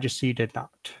 His Majesty did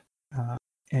not.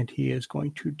 And he is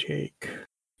going to take...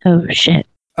 Oh, shit.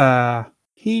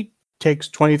 He takes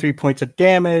 23 points of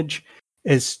damage,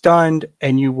 is stunned,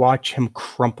 and you watch him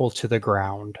crumple to the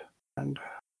ground. And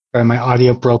My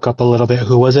audio broke up a little bit.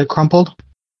 Who was it crumpled?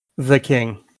 the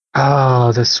king.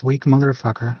 Oh, this weak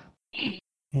motherfucker.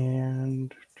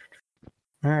 And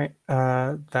all right,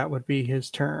 that would be his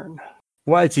turn.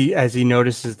 Well, as he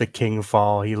notices the king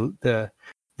fall,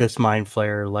 this mind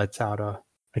flayer lets out a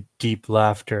deep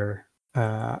laughter.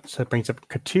 So it brings up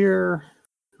Katir,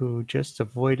 who just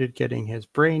avoided getting his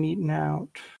brain eaten out,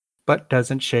 but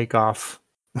doesn't shake off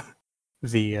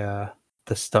the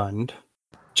stunned.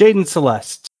 Jade and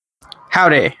Celeste.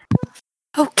 Howdy.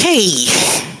 Okay.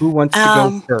 Who wants to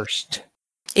go first?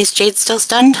 Is Jade still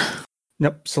stunned?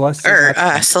 Nope, Celeste.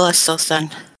 Celeste's still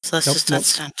stunned. Celeste is still Nope.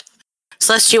 stunned.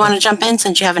 Celeste, do you want to jump in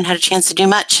since you haven't had a chance to do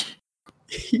much?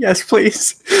 Yes,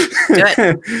 please. Do it.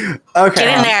 Okay.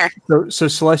 Get in there. So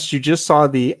Celeste, you just saw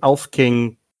the Elf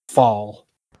King fall.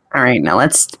 All right, now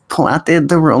let's pull out the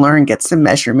ruler and get some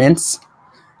measurements.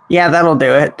 Yeah, that'll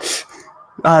do it.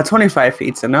 25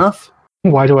 feet's enough.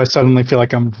 Why do I suddenly feel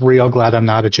like I'm real glad I'm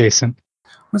not adjacent?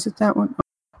 Was it that one?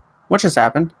 What just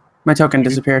happened? My token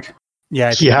disappeared.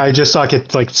 Yeah, I just saw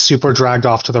it like super dragged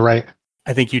off to the right.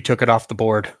 I think you took it off the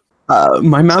board.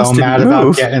 My mouse So mad didn't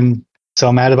move.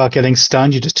 about getting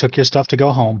stunned. You just took your stuff to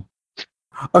go home.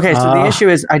 Okay, so the issue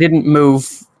is I didn't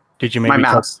move Did you my maybe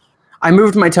mouse. I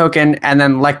moved my token and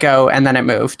then let go, and then it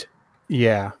moved.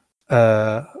 Yeah.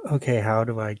 Okay, how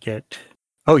do I get...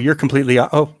 Oh, you're completely...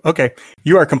 Oh, okay.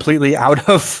 You are completely out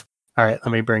of... All right,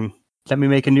 let me bring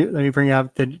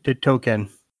out the token.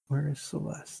 Where is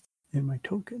Celeste? In my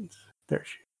tokens. There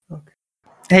she is. Okay.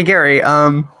 Hey, Gary,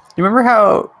 you remember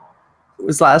how it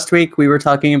was last week we were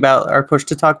talking about our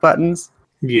push-to-talk buttons?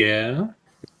 Yeah.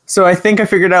 So I think I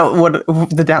figured out what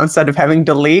the downside of having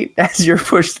delete as your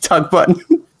push-to-talk button.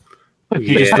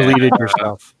 You just deleted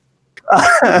yourself.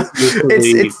 I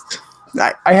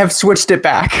have switched it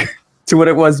back to what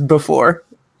it was before.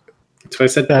 So I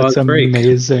said That's pause break.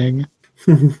 amazing.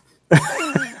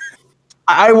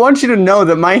 I want you to know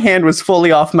that my hand was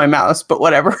fully off my mouse, but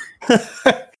whatever.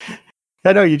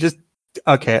 I know you just...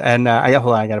 Okay, and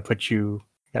hold on, I gotta put you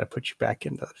back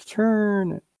into the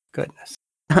turn. Goodness.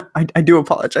 I do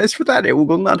apologize for that. It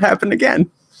will not happen again.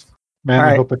 Man, All I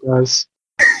right. hope it does.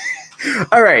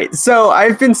 All right, so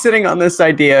I've been sitting on this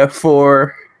idea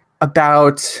for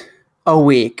about a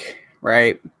week,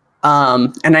 right?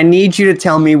 And I need you to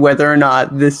tell me whether or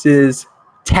not this is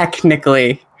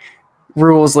technically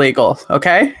rules legal,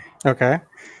 okay? Okay.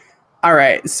 All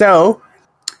right, so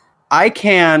I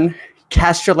can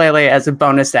cast Shillelagh as a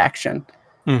bonus action.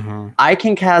 Mm-hmm. I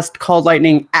can cast Call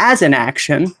Lightning as an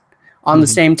action on the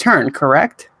same turn,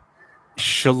 correct?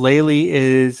 Shillelagh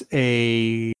is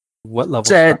a... What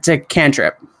level? It's a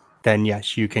cantrip. Then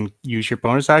yes, you can use your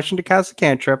bonus action to cast a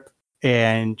cantrip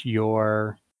and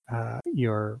your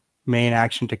main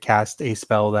action to cast a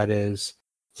spell that is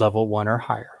level 1 or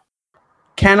higher.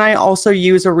 Can I also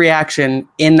use a reaction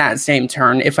in that same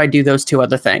turn if I do those two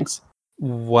other things?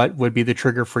 What would be the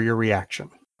trigger for your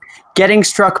reaction? Getting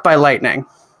struck by lightning.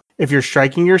 If you're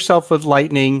striking yourself with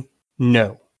lightning,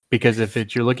 no. Because if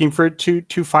you're looking for it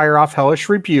to fire off Hellish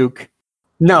Rebuke...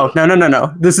 No.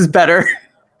 This is better.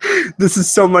 This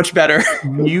is so much better.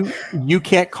 You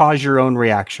can't cause your own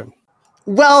reaction.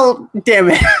 Well,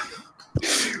 damn it.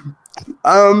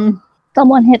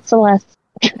 Someone hit Celeste.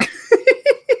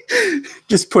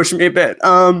 Just push me a bit.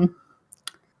 Damn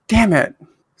it.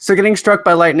 So getting struck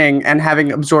by lightning and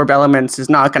having absorb elements is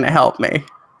not going to help me.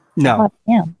 No. God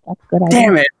damn, that's a good idea.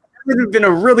 Damn it. That would have been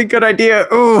a really good idea.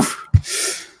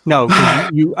 No, 'cause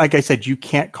you like I said, you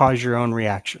can't cause your own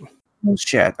reaction. Oh,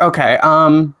 shit. Okay.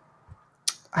 I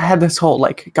had this whole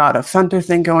God of Thunder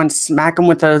thing going. Smack him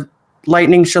with a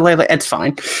lightning shillelagh. It's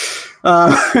fine.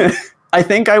 I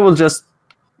think I will just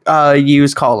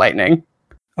use Call Lightning.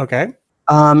 Okay.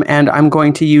 And I'm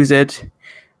going to use it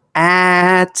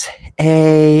at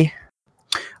a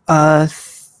it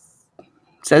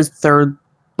says 3rd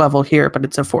level here, but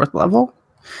it's a 4th level.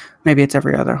 Maybe it's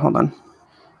every other. Hold on.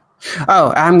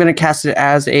 Oh, I'm going to cast it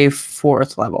as a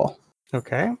 4th level.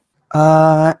 Okay.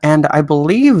 And I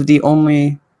believe the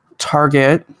only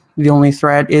threat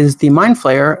is the Mind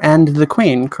Flayer and the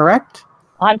Queen, correct?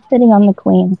 I'm sitting on the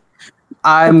queen.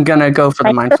 I'm gonna go for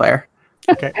the Mind Flare.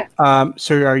 Okay.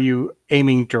 So are you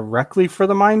aiming directly for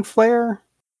the Mind Flare?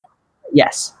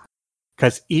 Yes.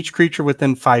 Because each creature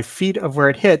within 5 feet of where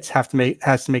it hits has to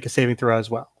make a saving throw as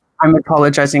well. I'm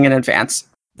apologizing in advance.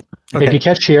 Okay. If you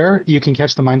catch here, you can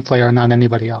catch the Mind Flayer, not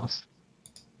anybody else.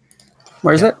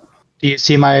 Where is it? Do you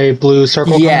see my blue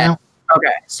circle coming Yeah. out?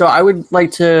 Okay. So I would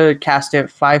like to cast it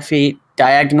 5 feet,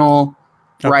 diagonal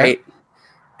right,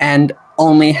 and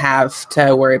only have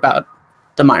to worry about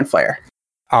the Mind Flayer.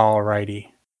 Alrighty.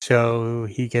 So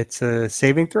he gets a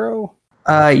saving throw?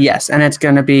 Yes, and it's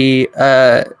going to be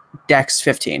Dex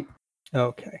 15.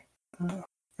 Okay.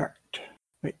 Alright.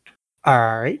 Wait.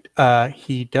 Alright.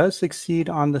 He does succeed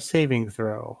on the saving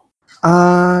throw.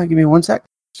 Give me 1 sec.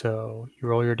 So you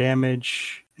roll your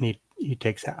damage, and he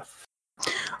takes half.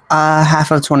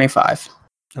 Half of 25.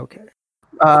 Okay.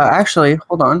 Actually,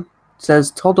 hold on. It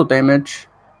says total damage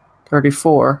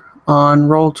 34 on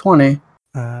roll 20.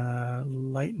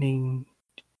 Lightning.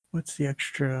 What's the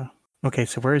extra? Okay,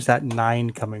 so where is that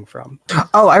 9 coming from?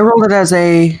 Oh, I rolled it as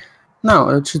a... No,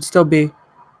 it should still be...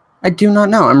 I do not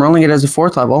know. I'm rolling it as a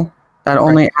 4th level. That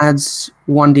only adds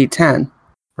 1d10.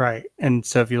 Right. And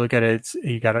so if you look at it,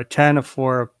 you got a 10, a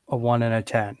 4, a 1, and a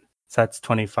 10. So that's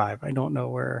 25. I don't know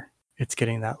where it's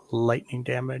getting that lightning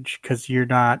damage because you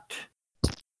don't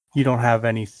have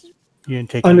any... You didn't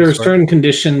take Under any sword. certain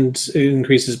conditions, it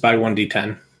increases by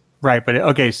 1d10. Right, but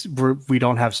okay, so we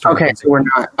don't have storm. Okay, so we're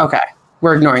not... Okay,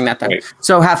 we're ignoring that then. Right.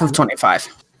 So half of 25.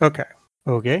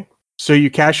 Okay. So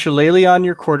you cast Shillelagh on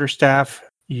your quarterstaff,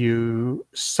 you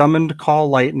summoned Call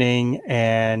Lightning,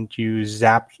 and you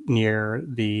zapped near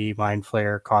the Mind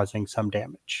Flayer, causing some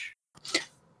damage.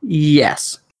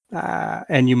 Yes,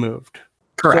 And you moved.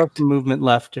 correct. So some movement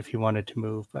left if you wanted to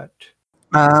move, but...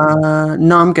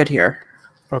 No, I'm good here.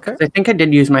 Okay. I think I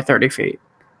did use my 30 feet.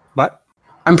 But,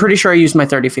 I'm pretty sure I used my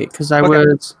 30 feet because I Okay.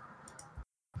 was...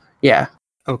 Yeah.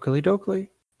 Oakley dokley.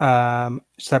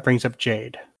 So that brings up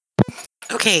Jade.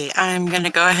 Okay, I'm going to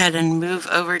go ahead and move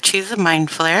over to the Mind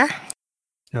Flare.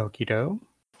 Okie do.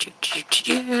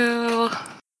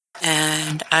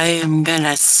 And I am going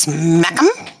to smack him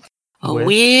With?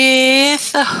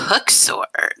 with a hook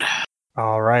sword.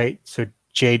 All right. So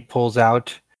Jade pulls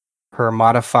out her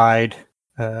modified...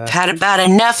 I've had about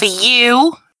enough of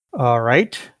you. all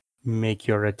right. Make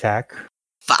your attack.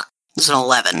 Fuck, this is an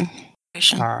 11.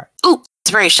 All right. Ooh,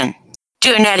 inspiration.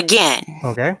 Doing that again.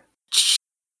 Okay.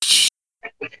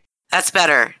 That's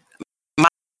better.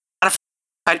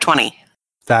 Modified 20.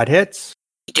 That hits.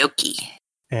 Dokie.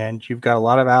 And you've got a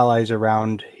lot of allies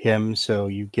around him, so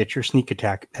you get your sneak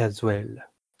attack as well.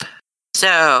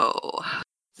 So,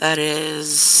 that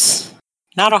is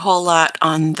not a whole lot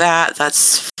on that.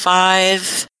 That's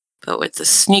 5. But with the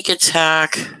sneak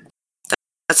attack,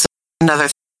 that's another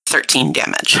 13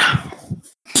 damage.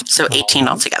 So 18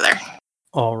 altogether.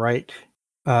 All right.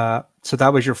 So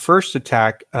that was your first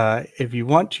attack. If you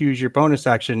want to use your bonus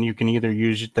action, you can either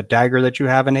use the dagger that you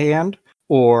have in hand,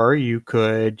 or you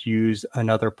could use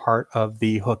another part of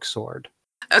the hook sword.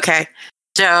 Okay.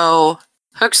 So,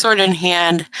 hook sword in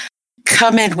hand,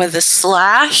 come in with a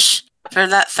slash for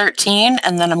that 13,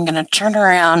 and then I'm going to turn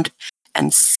around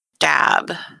and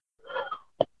stab.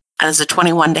 As a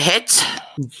 21 to hit.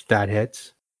 That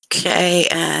hits. Okay,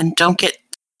 and don't get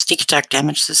sneak attack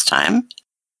damage this time.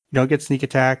 You don't get sneak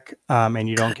attack, and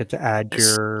you don't get to add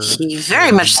your... He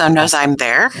very much so knows I'm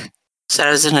there. So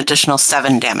that is an additional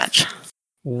 7 damage.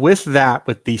 With that,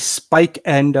 with the spike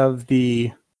end of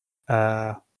the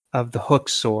hook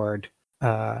sword,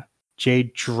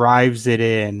 Jade drives it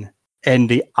in, and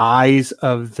the eyes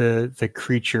of the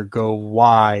creature go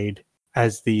wide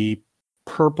as the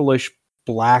purplish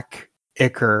black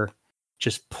ichor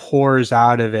just pours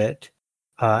out of it,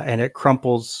 and it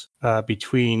crumples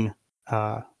between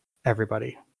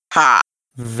everybody. Ha!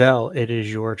 Vel, it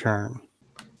is your turn.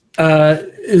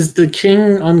 Is the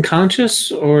king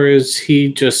unconscious or is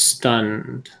he just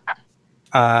stunned?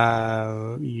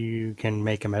 You can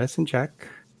make a medicine check.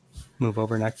 Move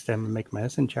over next to him and make a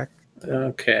medicine check.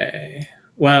 Okay.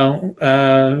 Well,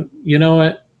 you know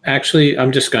what? Actually,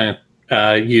 I'm just going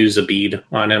to use a bead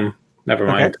on him. Never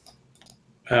mind.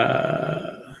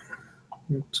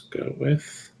 Let's go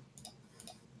with...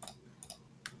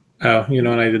 Oh, you know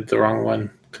what? I did the wrong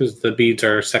one because the beads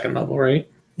are 2nd level, right?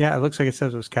 Yeah, it looks like it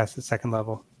says it was cast at 2nd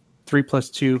level. 3 plus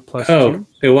 2 plus Oh, 2.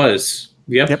 it was.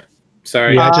 Yep.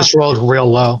 Sorry. Yeah, I just rolled real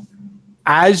low.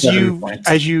 As 7 you points.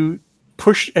 as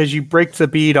you break the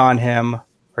bead on him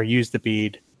or use the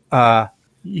bead,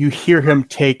 you hear him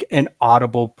take an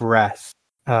audible breath.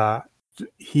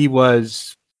 He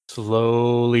was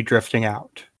slowly drifting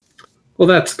out. Well,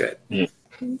 that's good.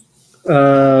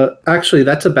 Actually,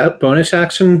 that's about bonus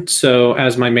action. So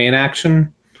as my main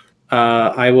action,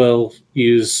 I will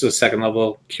use a second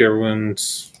level Cure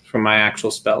Wounds from my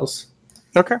actual spells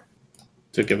Okay.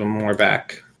 to give them more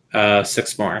back.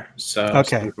 6 more. So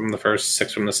Okay. 7 from the first,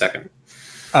 6 from the second.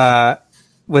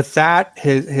 With that,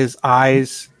 his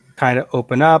eyes kind of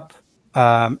open up,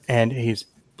 and he's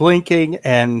blinking,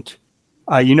 and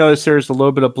you notice there's a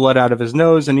little bit of blood out of his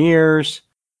nose and ears,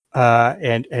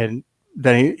 and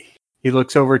then he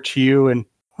looks over to you and,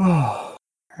 oh,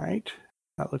 all right,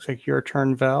 that looks like your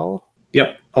turn, Vel.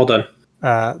 Yep, all done.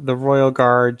 The royal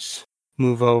guards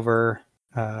move over,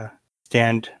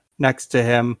 stand next to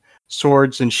him,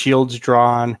 swords and shields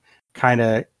drawn, kind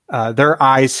of their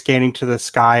eyes scanning to the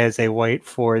sky as they wait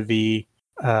for the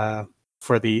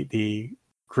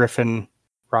griffin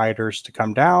riders to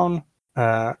come down.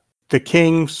 The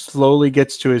king slowly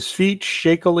gets to his feet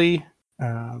shakily,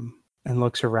 and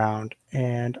looks around.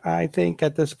 And I think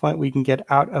at this point we can get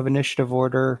out of initiative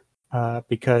order,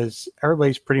 because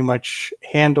everybody's pretty much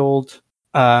handled.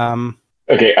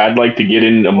 Okay, I'd like to get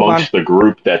in amongst the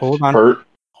group that's hurt.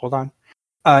 Hold on.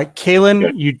 Kaylin,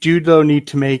 Okay. you do though need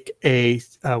to make a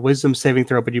wisdom saving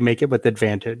throw, but you make it with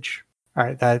advantage. All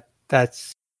right,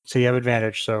 that's so you have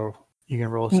advantage, so you can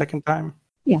roll a second time.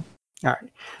 Yeah. All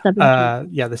right. 17.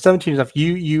 Yeah, the 17 is off.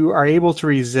 You are able to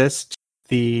resist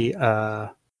the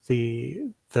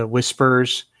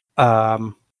whispers,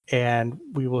 and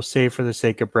we will say for the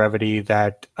sake of brevity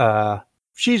that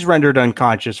she's rendered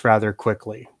unconscious rather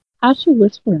quickly. How's she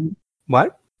whispering?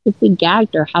 What? If we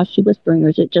gagged her, how's she whispering? Or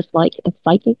is it just like a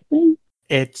psychic thing?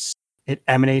 It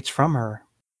emanates from her.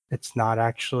 It's not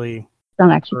actually. It's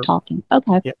not actually talking.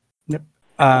 Okay. Yep.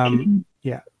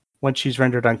 Yeah. Once she's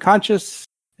rendered unconscious,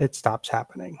 it stops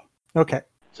happening. Okay.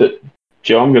 So,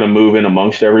 Joe, I'm going to move in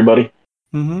amongst everybody,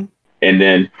 Mm-hmm. and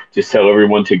then just tell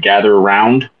everyone to gather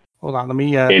around Hold on. Let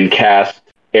me. and cast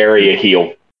Area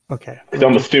Heal. Okay. Because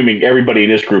I'm assuming everybody in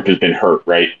this group has been hurt,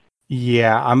 right?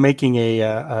 Yeah, I'm making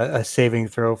a saving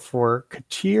throw for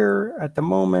Katir at the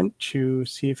moment to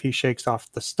see if he shakes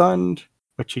off the stunned,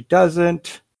 which he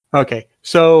doesn't. Okay,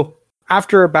 so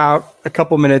after about a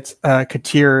couple minutes,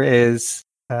 Katir is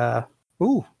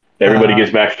Everybody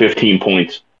gets back 15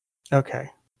 points. okay,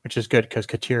 which is good because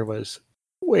Katir was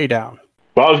way down.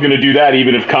 Well, I was going to do that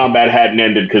even if combat hadn't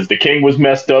ended, because the king was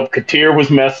messed up, Katir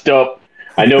was messed up,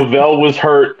 I know Vel was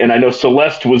hurt, and I know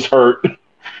Celeste was hurt.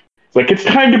 It's like, it's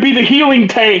time to be the healing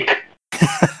tank!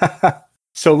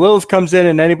 So Lilith comes in,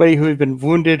 and anybody who has been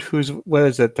wounded, what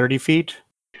is it, 30 feet?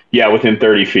 Yeah, within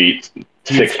 30 feet.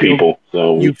 6 people,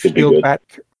 so we You should be feel good.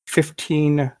 back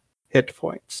 15 hit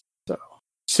points.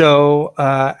 So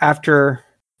after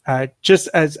just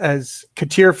as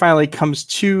Katir finally comes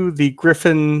to, the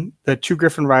two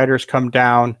griffin riders come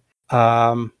down,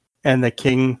 and the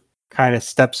king kind of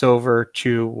steps over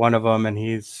to one of them, and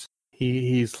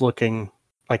he's looking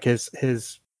like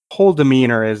his whole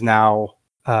demeanor is now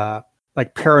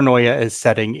like paranoia is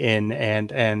setting in,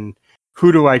 and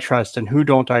who do I trust and who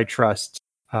don't I trust?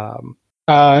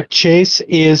 Chase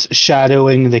is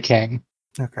shadowing the king,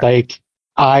 Okay. like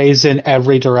eyes in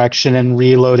every direction and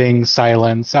reloading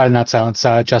silence. Not silence,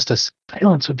 justice.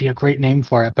 Silence would be a great name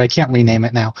for it, but I can't rename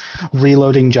it now.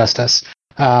 Reloading justice.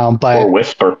 But Or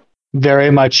whisper.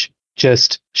 very much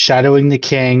just shadowing the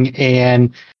king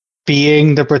and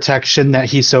being the protection that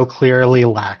he so clearly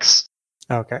lacks.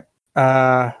 Okay.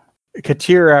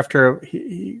 Katir, after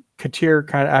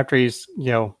after he's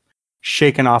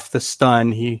shaken off the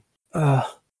stun,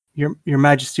 your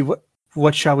Majesty,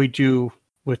 what shall we do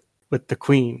with the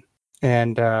queen?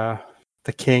 And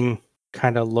the king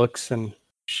kind of looks, and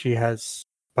she has,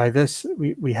 by this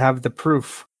we have the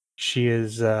proof. She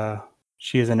is an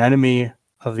enemy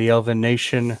of the Elven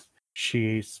nation.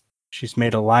 She's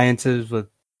made alliances with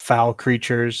foul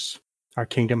creatures. Our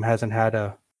kingdom hasn't had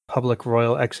a public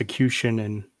royal execution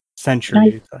in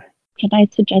centuries. Can I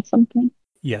suggest something?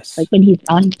 Yes. Like when he's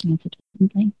on, can I suggest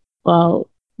something? Well,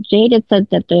 Jade had said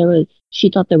that she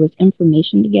thought there was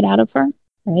information to get out of her,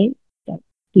 right? That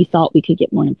we thought we could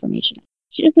get more information.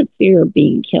 She doesn't fear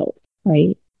being killed,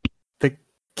 right? The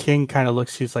king kind of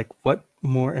looks. He's like, "What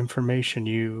more information?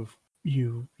 You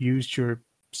used your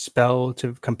spell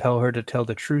to compel her to tell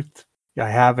the truth." I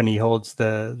have, and he holds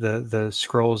the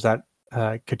scrolls that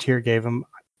Katir gave him.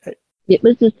 It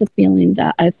was just a feeling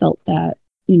that I felt that,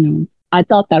 I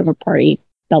thought that her party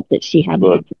felt that she had the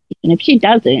information. And if she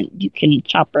doesn't, you can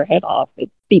chop her head off.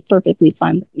 It'd be perfectly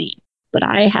fine with me. But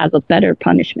I have a better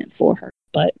punishment for her.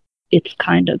 But it's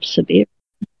kind of severe.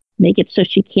 Make it so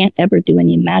she can't ever do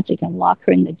any magic and lock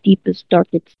her in the deepest,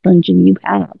 darkest dungeon you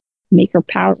have. Make her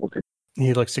powerless.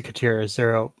 He looks to Katir. Is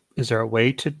there a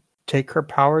way to take her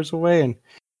powers away. And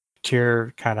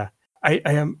Tyr kind of, I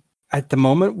am at the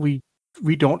moment we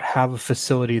don't have a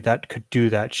facility that could do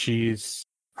that.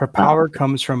 Her power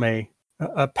comes from a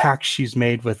pact she's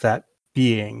made with that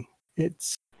being.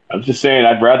 I'm just saying,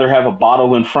 I'd rather have a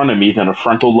bottle in front of me than a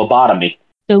frontal lobotomy.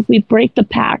 So if we break the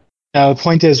pact. Now, the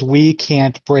point is, we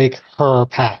can't break her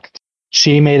pact.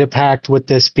 She made a pact with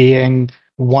this being.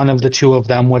 One of the two of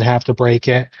them would have to break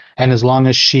it. And as long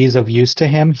as she's of use to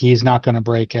him, he's not going to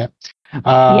break it.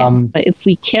 But if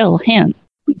we kill him,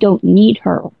 we don't need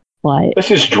her. But let's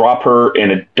just drop her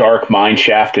in a dark mine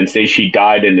shaft and say she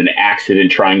died in an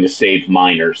accident trying to save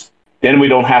miners. Then we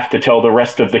don't have to tell the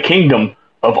rest of the kingdom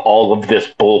of all of this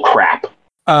bull crap.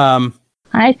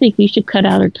 I think we should cut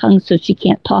out her tongue so she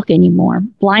can't talk anymore.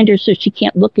 Blind her so she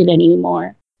can't look at it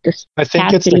anymore. I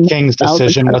think it's the king's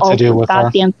decision what to do with her.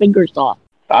 Goddamn fingers off.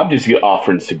 I'm just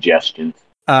offering suggestions.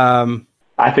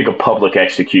 I think a public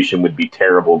execution would be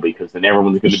terrible because then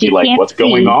everyone's going to be like, "What's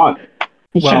going on?"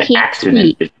 Well, an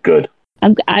accident is good.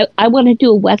 I want to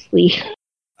do a Wesley.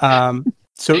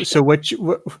 So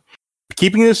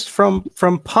keeping this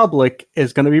from public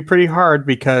is going to be pretty hard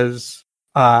because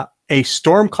a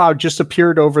storm cloud just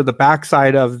appeared over the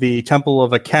backside of the Temple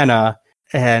of Akenna,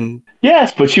 and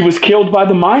yes, but she was killed by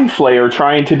the Mind Flayer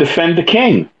trying to defend the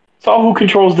king. It's all who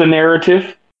controls the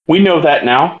narrative. We know that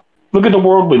now. Look at the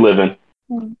world we live in.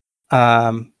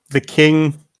 The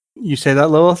king, you say that,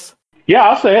 Lilith? Yeah,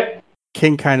 I'll say it.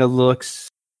 King kind of looks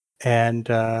and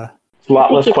it's a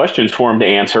lot less questions for him to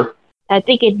answer. I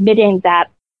think admitting that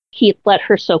he let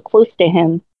her so close to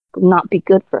him would not be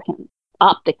good for him,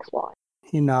 optics-wise.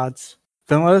 He nods.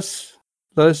 Then let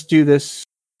us do this,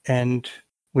 and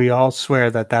we all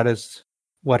swear that is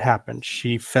what happened.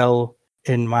 She fell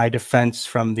in my defense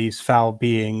from these foul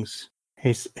beings.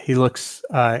 He looks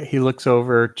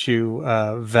over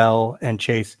to Vel and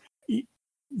Chase.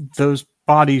 Those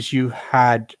bodies you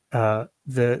had,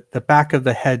 the back of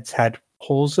the heads had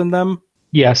holes in them?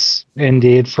 Yes,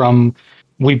 indeed. From,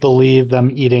 we believe, them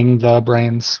eating the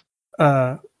brains.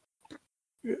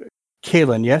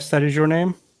 Kaylin, yes, that is your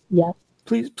name? Yes.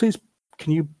 Please,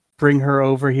 can you bring her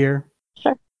over here?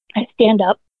 Sure. I stand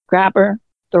up, grab her,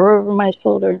 throw her over my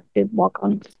shoulder, and walk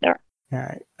on the stair. All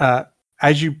right.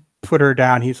 As you put her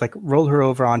down, he's like, roll her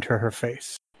over onto her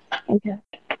face. Okay.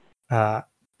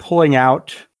 Pulling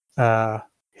out,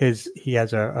 he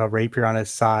has a rapier on his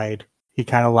side. He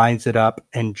kind of lines it up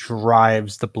and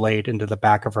drives the blade into the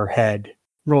back of her head,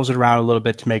 rolls it around a little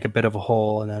bit to make a bit of a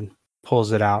hole, and then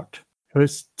pulls it out. It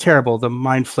was terrible. The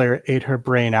Mind Flayer ate her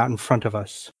brain out in front of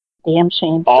us. Damn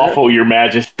shame. Awful, Your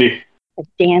Majesty. A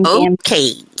damn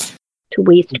Okay. To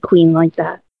waste a queen like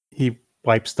that. He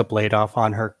wipes the blade off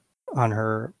on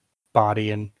her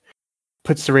body and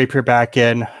puts the rapier back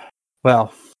in.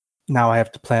 Well, now I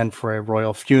have to plan for a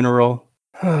royal funeral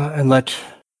and let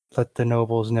the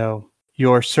nobles know.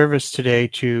 Your service today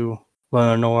to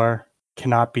Lenore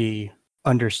cannot be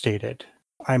understated.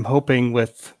 I'm hoping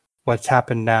with what's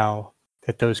happened now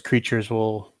that those creatures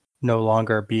will no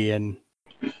longer be in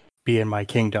my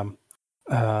kingdom.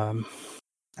 I'm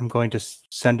going to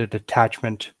send a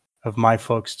detachment of my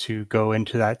folks to go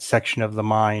into that section of the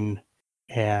mine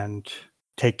and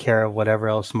take care of whatever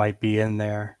else might be in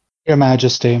there. Your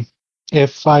Majesty,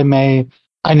 if I may,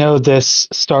 I know this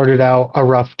started out a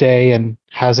rough day and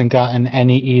hasn't gotten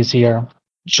any easier.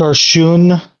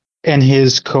 Charshun and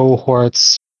his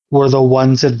cohorts were the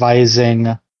ones advising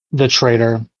the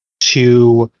traitor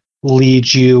to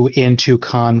lead you into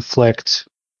conflict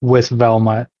with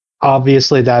Velma.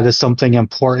 Obviously, that is something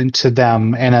important to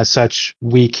them, and as such,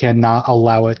 we cannot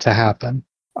allow it to happen.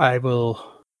 I will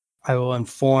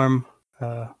inform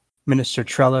Minister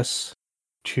Trellis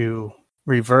to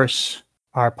reverse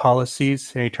our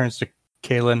policies. And he turns to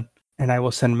Kaylin, and I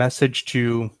will send message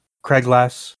to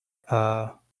Craiglass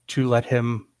to let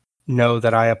him know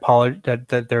that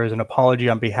that there is an apology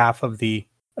on behalf of the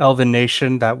Elven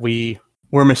nation, that we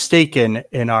were mistaken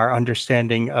in our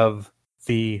understanding of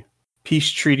the peace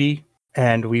treaty,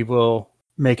 and we will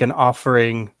make an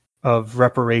offering of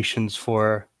reparations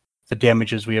for the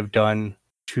damages we have done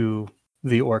to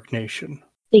the Orc nation.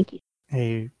 Thank you.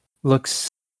 He looks,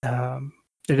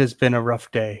 it has been a rough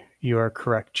day. You are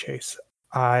correct, Chase.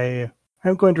 I'm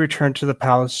going to return to the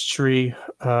palace tree.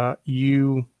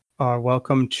 You are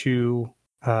welcome to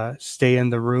stay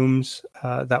in the rooms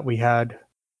that we had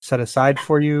set aside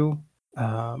for you.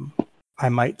 I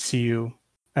might see you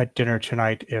at dinner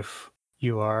tonight if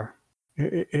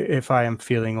I am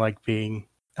feeling like being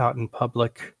out in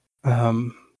public.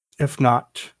 If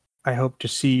not, I hope to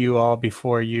see you all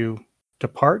before you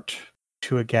depart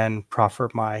to again proffer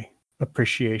my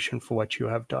appreciation for what you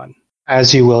have done.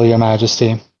 As you will, Your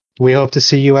Majesty. We hope to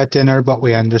see you at dinner, but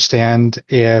we understand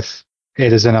if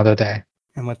it is another day.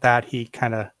 And with that, he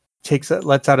kind of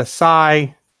lets out a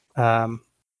sigh,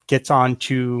 gets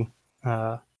onto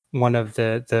one of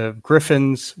the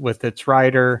griffins with its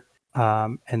rider,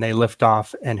 and they lift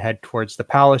off and head towards the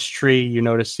palace tree. You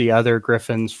notice the other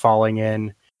griffins falling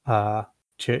in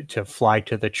to fly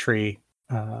to the tree.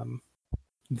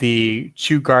 The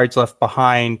 2 guards left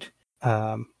behind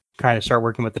kind of start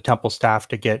working with the temple staff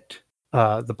to get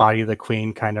the body of the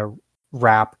queen kind of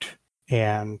wrapped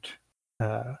and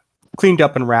cleaned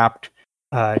up and wrapped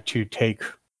to take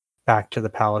back to the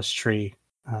palace tree.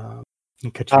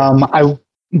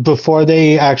 Before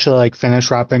they actually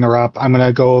finish wrapping her up, I'm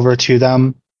gonna go over to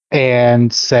them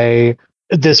and say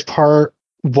this part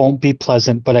won't be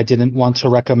pleasant, but I didn't want to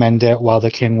recommend it while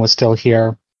the king was still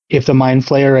here. If the mind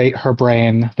flayer ate her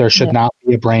brain, there should not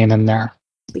be a brain in there.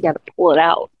 We got to pull it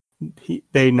out.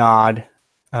 They nod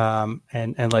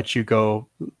and let you go.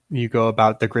 You go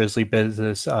about the grisly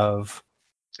business of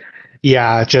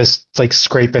just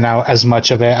scraping out as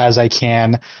much of it as I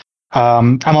can.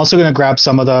 I'm also going to grab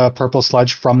some of the purple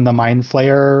sludge from the mind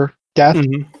flayer death,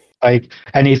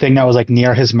 anything that was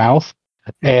near his mouth,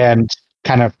 and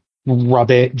kind of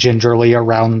rub it gingerly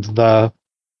around the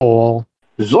hole.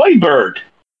 Zoidberg!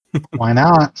 Why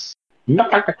not?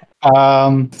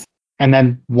 And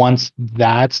then once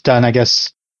that's done, I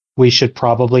guess we should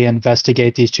probably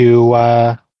investigate these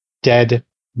 2 dead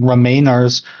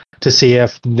remainers to see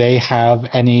if they have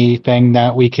anything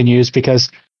that we can use, because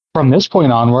from this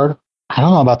point onward, I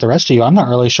don't know about the rest of you. I'm not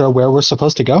really sure where we're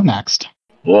supposed to go next.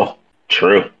 Well,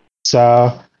 true.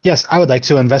 So, yes, I would like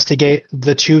to investigate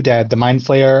the 2 dead, the mind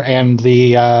flayer and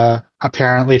the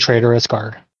apparently traitorous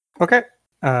guard. Okay.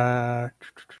 Can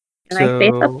I say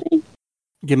something?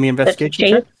 Give me investigation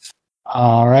check.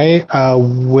 All right.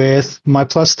 With my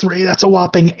 +3, that's a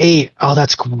whopping 8. Oh,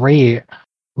 that's great.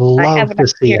 Love to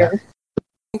see it.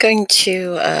 I'm going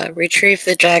to retrieve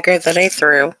the dagger that I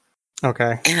threw.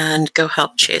 Okay. And go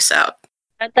help Chase out.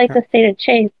 I'd like to say to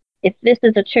Chase, if this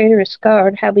is a traitorous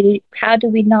guard, how do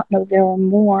we not know there are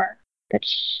more that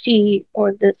she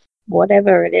or this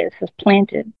whatever it is has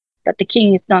planted, that the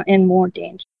king is not in more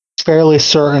danger? Fairly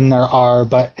certain there are,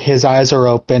 but his eyes are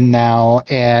open now,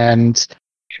 and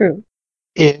true.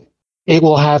 It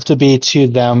will have to be to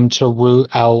them to root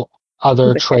out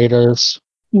other traitors.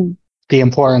 The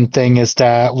important thing is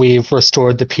that we've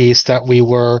restored the peace that we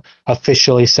were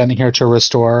officially sent here to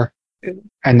restore,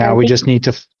 and now we just need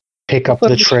to pick up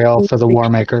the trail for the war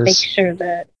makers. Make sure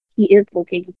that he is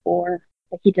looking for,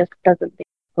 that he just doesn't think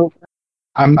over.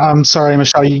 I'm sorry,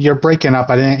 Michelle, you're breaking up.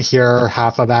 I didn't hear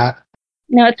half of that.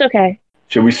 No, it's okay.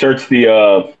 Should we search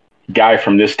the guy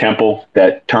from this temple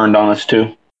that turned on us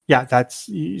too? Yeah, that's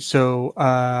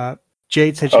so.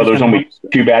 Jade said. There's only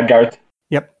 2 bad guys.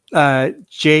 Yep.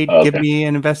 Jade, give me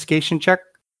an investigation check.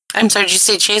 I'm sorry. Did you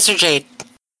say Chase or Jade?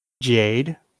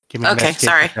 Jade, give me an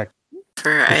investigation check.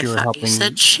 I thought you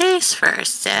said Chase for a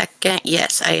second.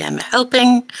 Yes, I am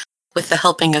helping with the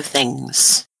helping of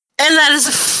things, and that is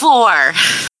a 4.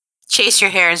 Chase, your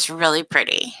hair is really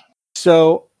pretty.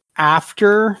 So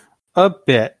after a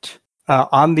bit,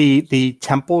 on the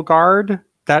temple guard.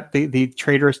 That the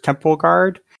traitorous temple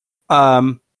guard,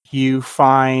 you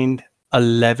find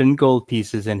 11 gold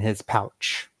pieces in his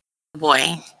pouch.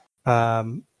 Boy.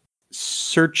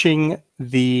 Searching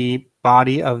the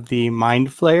body of the mind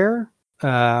flayer,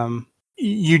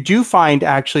 you do find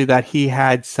actually that he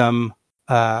had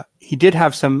he did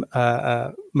have some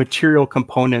material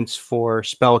components for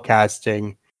spell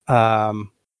casting,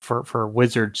 for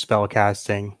wizard spell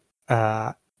casting.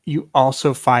 You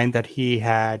also find that he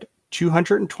had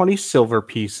 220 silver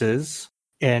pieces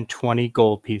and 20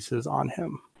 gold pieces on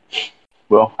him.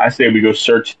 Well, I say we go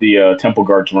search the temple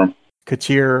guard's room.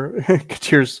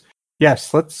 Katir's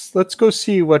yes. Let's go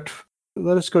see what.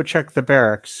 Let us go check the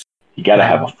barracks. You got to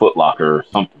have a footlocker or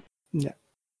something.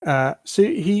 Yeah. So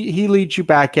he leads you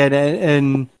back in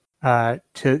and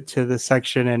to the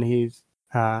section, and he's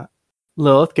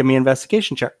Lilith. Give me an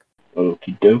investigation check.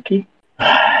 Okie dokie.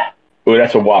 Oh,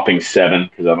 that's a whopping 7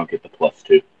 because I don't get the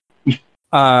 +2.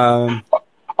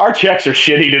 Our checks are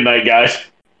shitty tonight, guys.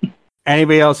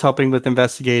 Anybody else helping with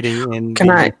investigating? Can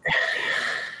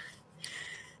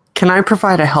I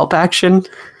provide a help action?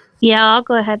 Yeah, I'll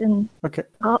go ahead and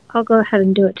I'll go ahead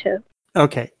and do it too.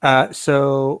 Okay.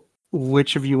 So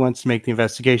which of you wants to make the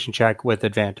investigation check with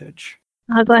advantage?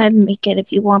 I'll go ahead and make it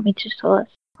if you want me to,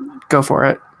 Celeste. Go for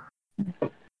it.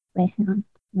 Wait, hang on.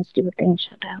 Let's do a thing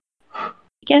shut down.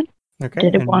 Again? Okay.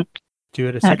 Did it once? Do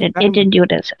it a second time? It didn't do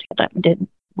it a second time. It didn't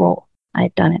roll. I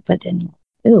had done it, but it didn't.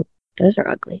 Ooh, those are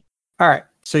ugly. All right.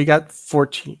 So you got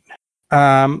 14.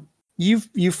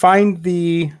 You find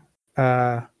the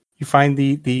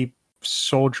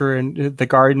soldier and the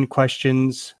guard in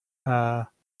question's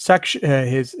section,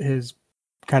 his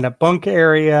kind of bunk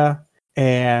area,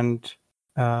 and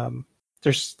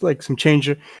there's like some change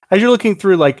as you're looking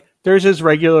through. Like there's his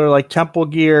regular like temple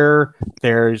gear.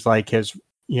 There's like his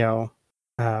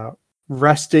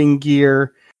resting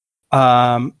gear,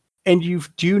 and you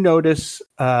do notice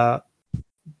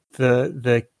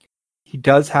he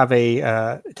does have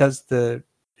his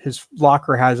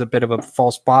locker has a bit of a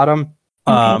false bottom,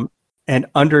 and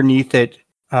underneath it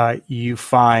you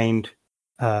find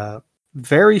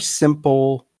very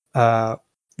simple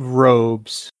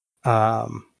robes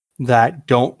that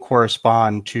don't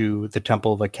correspond to the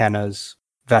Temple of Akena's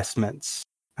vestments.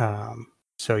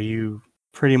 So you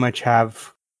pretty much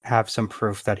have some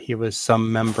proof that he was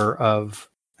some member of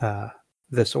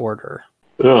this order.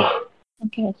 Ugh.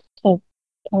 Okay, so,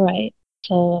 all right.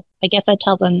 So I guess I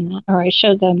tell them that, or I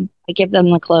show them, I give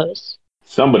them the clothes.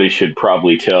 Somebody should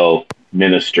probably tell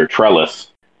Minister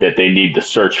Trellis that they need to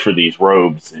search for these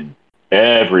robes in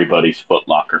everybody's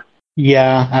footlocker.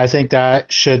 Yeah, I think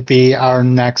that should be our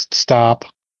next stop.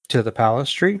 To the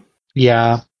palace tree?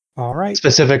 Yeah, All right.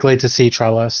 specifically to see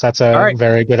Trellis. That's a All right.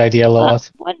 very good idea,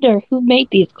 Lilith. I wonder who made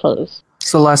these clothes.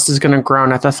 Celeste is going to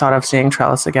groan at the thought of seeing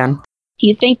Trellis again. Do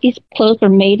you think these clothes were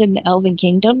made in the Elven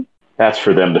Kingdom? That's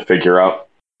for them to figure out.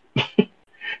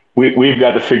 We've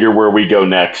got to figure where we go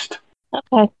next.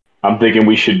 Okay. I'm thinking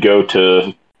we should go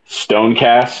to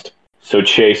Stonecast so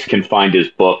Chase can find his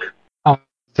book.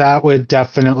 That would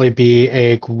definitely be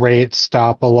a great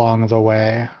stop along the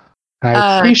way.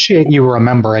 I appreciate you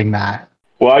remembering that.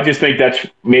 Well, I just think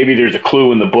maybe there's a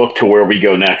clue in the book to where we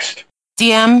go next.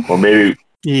 DM, Or maybe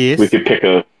Yes. we could pick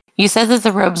a... you said that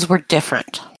the robes were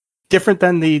different. Different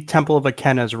than the Temple of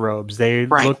Akena's robes. They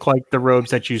Right. look like the robes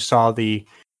that you saw the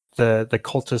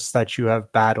cultists that you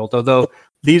have battled. Although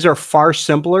these are far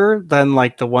simpler than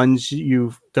like the ones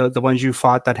you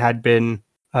fought that had been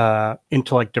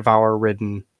intellect devourer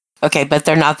ridden. Okay, but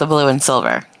they're not the blue and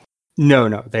silver. No,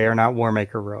 they are not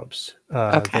Warmaker robes.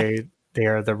 Okay. They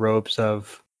are the robes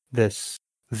of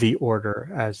the order,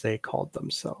 as they called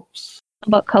themselves.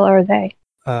 What color are they?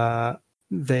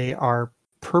 They are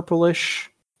purplish.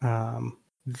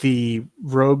 The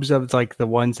robes of like the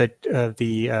ones that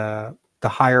the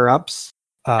higher ups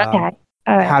Okay.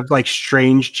 All right. have like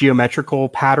strange geometrical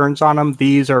patterns on them.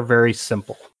 These are very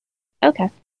simple. Okay.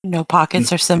 No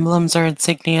pockets or symbols or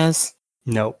insignias.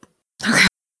 Nope.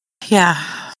 Yeah.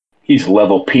 He's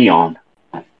level peon.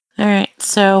 All right,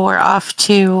 so we're off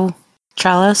to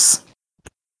Trellis.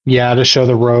 Yeah, to show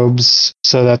the robes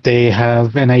so that they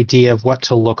have an idea of what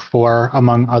to look for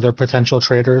among other potential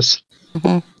traders.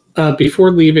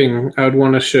 Before leaving, I would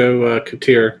want to show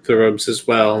Katir the robes as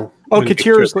well. Oh, When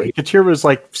Katir was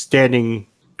like standing.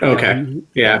 Okay.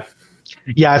 Yeah.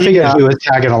 Yeah, I figured he was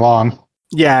tagging along.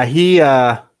 Yeah, he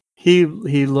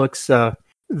looks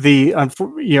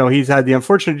he's had the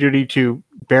unfortunate duty to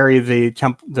bury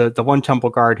the one temple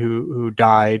guard who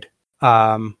died,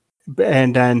 and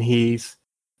then he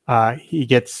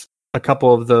gets a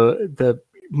couple of the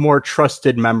more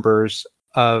trusted members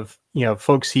of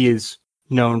folks he is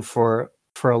known for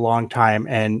a long time,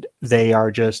 and they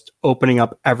are just opening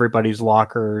up everybody's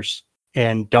lockers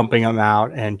and dumping them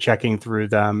out and checking through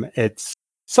them.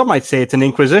 Some might say it's an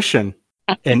inquisition,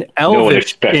 an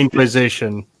elvish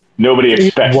inquisition. Nobody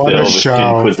expects What the a Elvis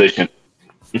show. Inquisition.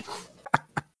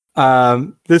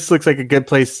 This looks like a good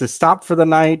place to stop for the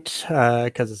night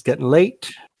because it's getting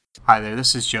late. Hi there,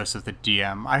 this is Joseph the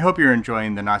DM. I hope you're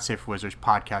enjoying the Not Safe for Wizards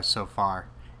podcast so far.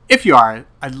 If you are,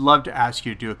 I'd love to ask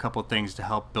you to do a couple things to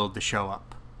help build the show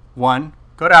up. One,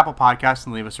 go to Apple Podcasts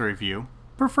and leave us a review.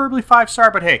 Preferably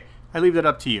 5-star, but hey, I leave that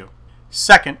up to you.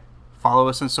 Second, follow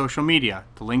us on social media.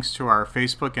 The links to our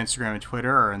Facebook, Instagram, and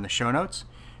Twitter are in the show notes.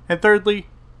 And thirdly,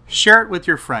 share it with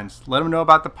your friends. Let them know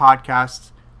about the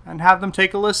podcast and have them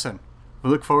take a listen.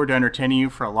 We look forward to entertaining you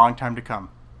for a long time to come.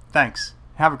 Thanks.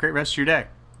 Have a great rest of your day.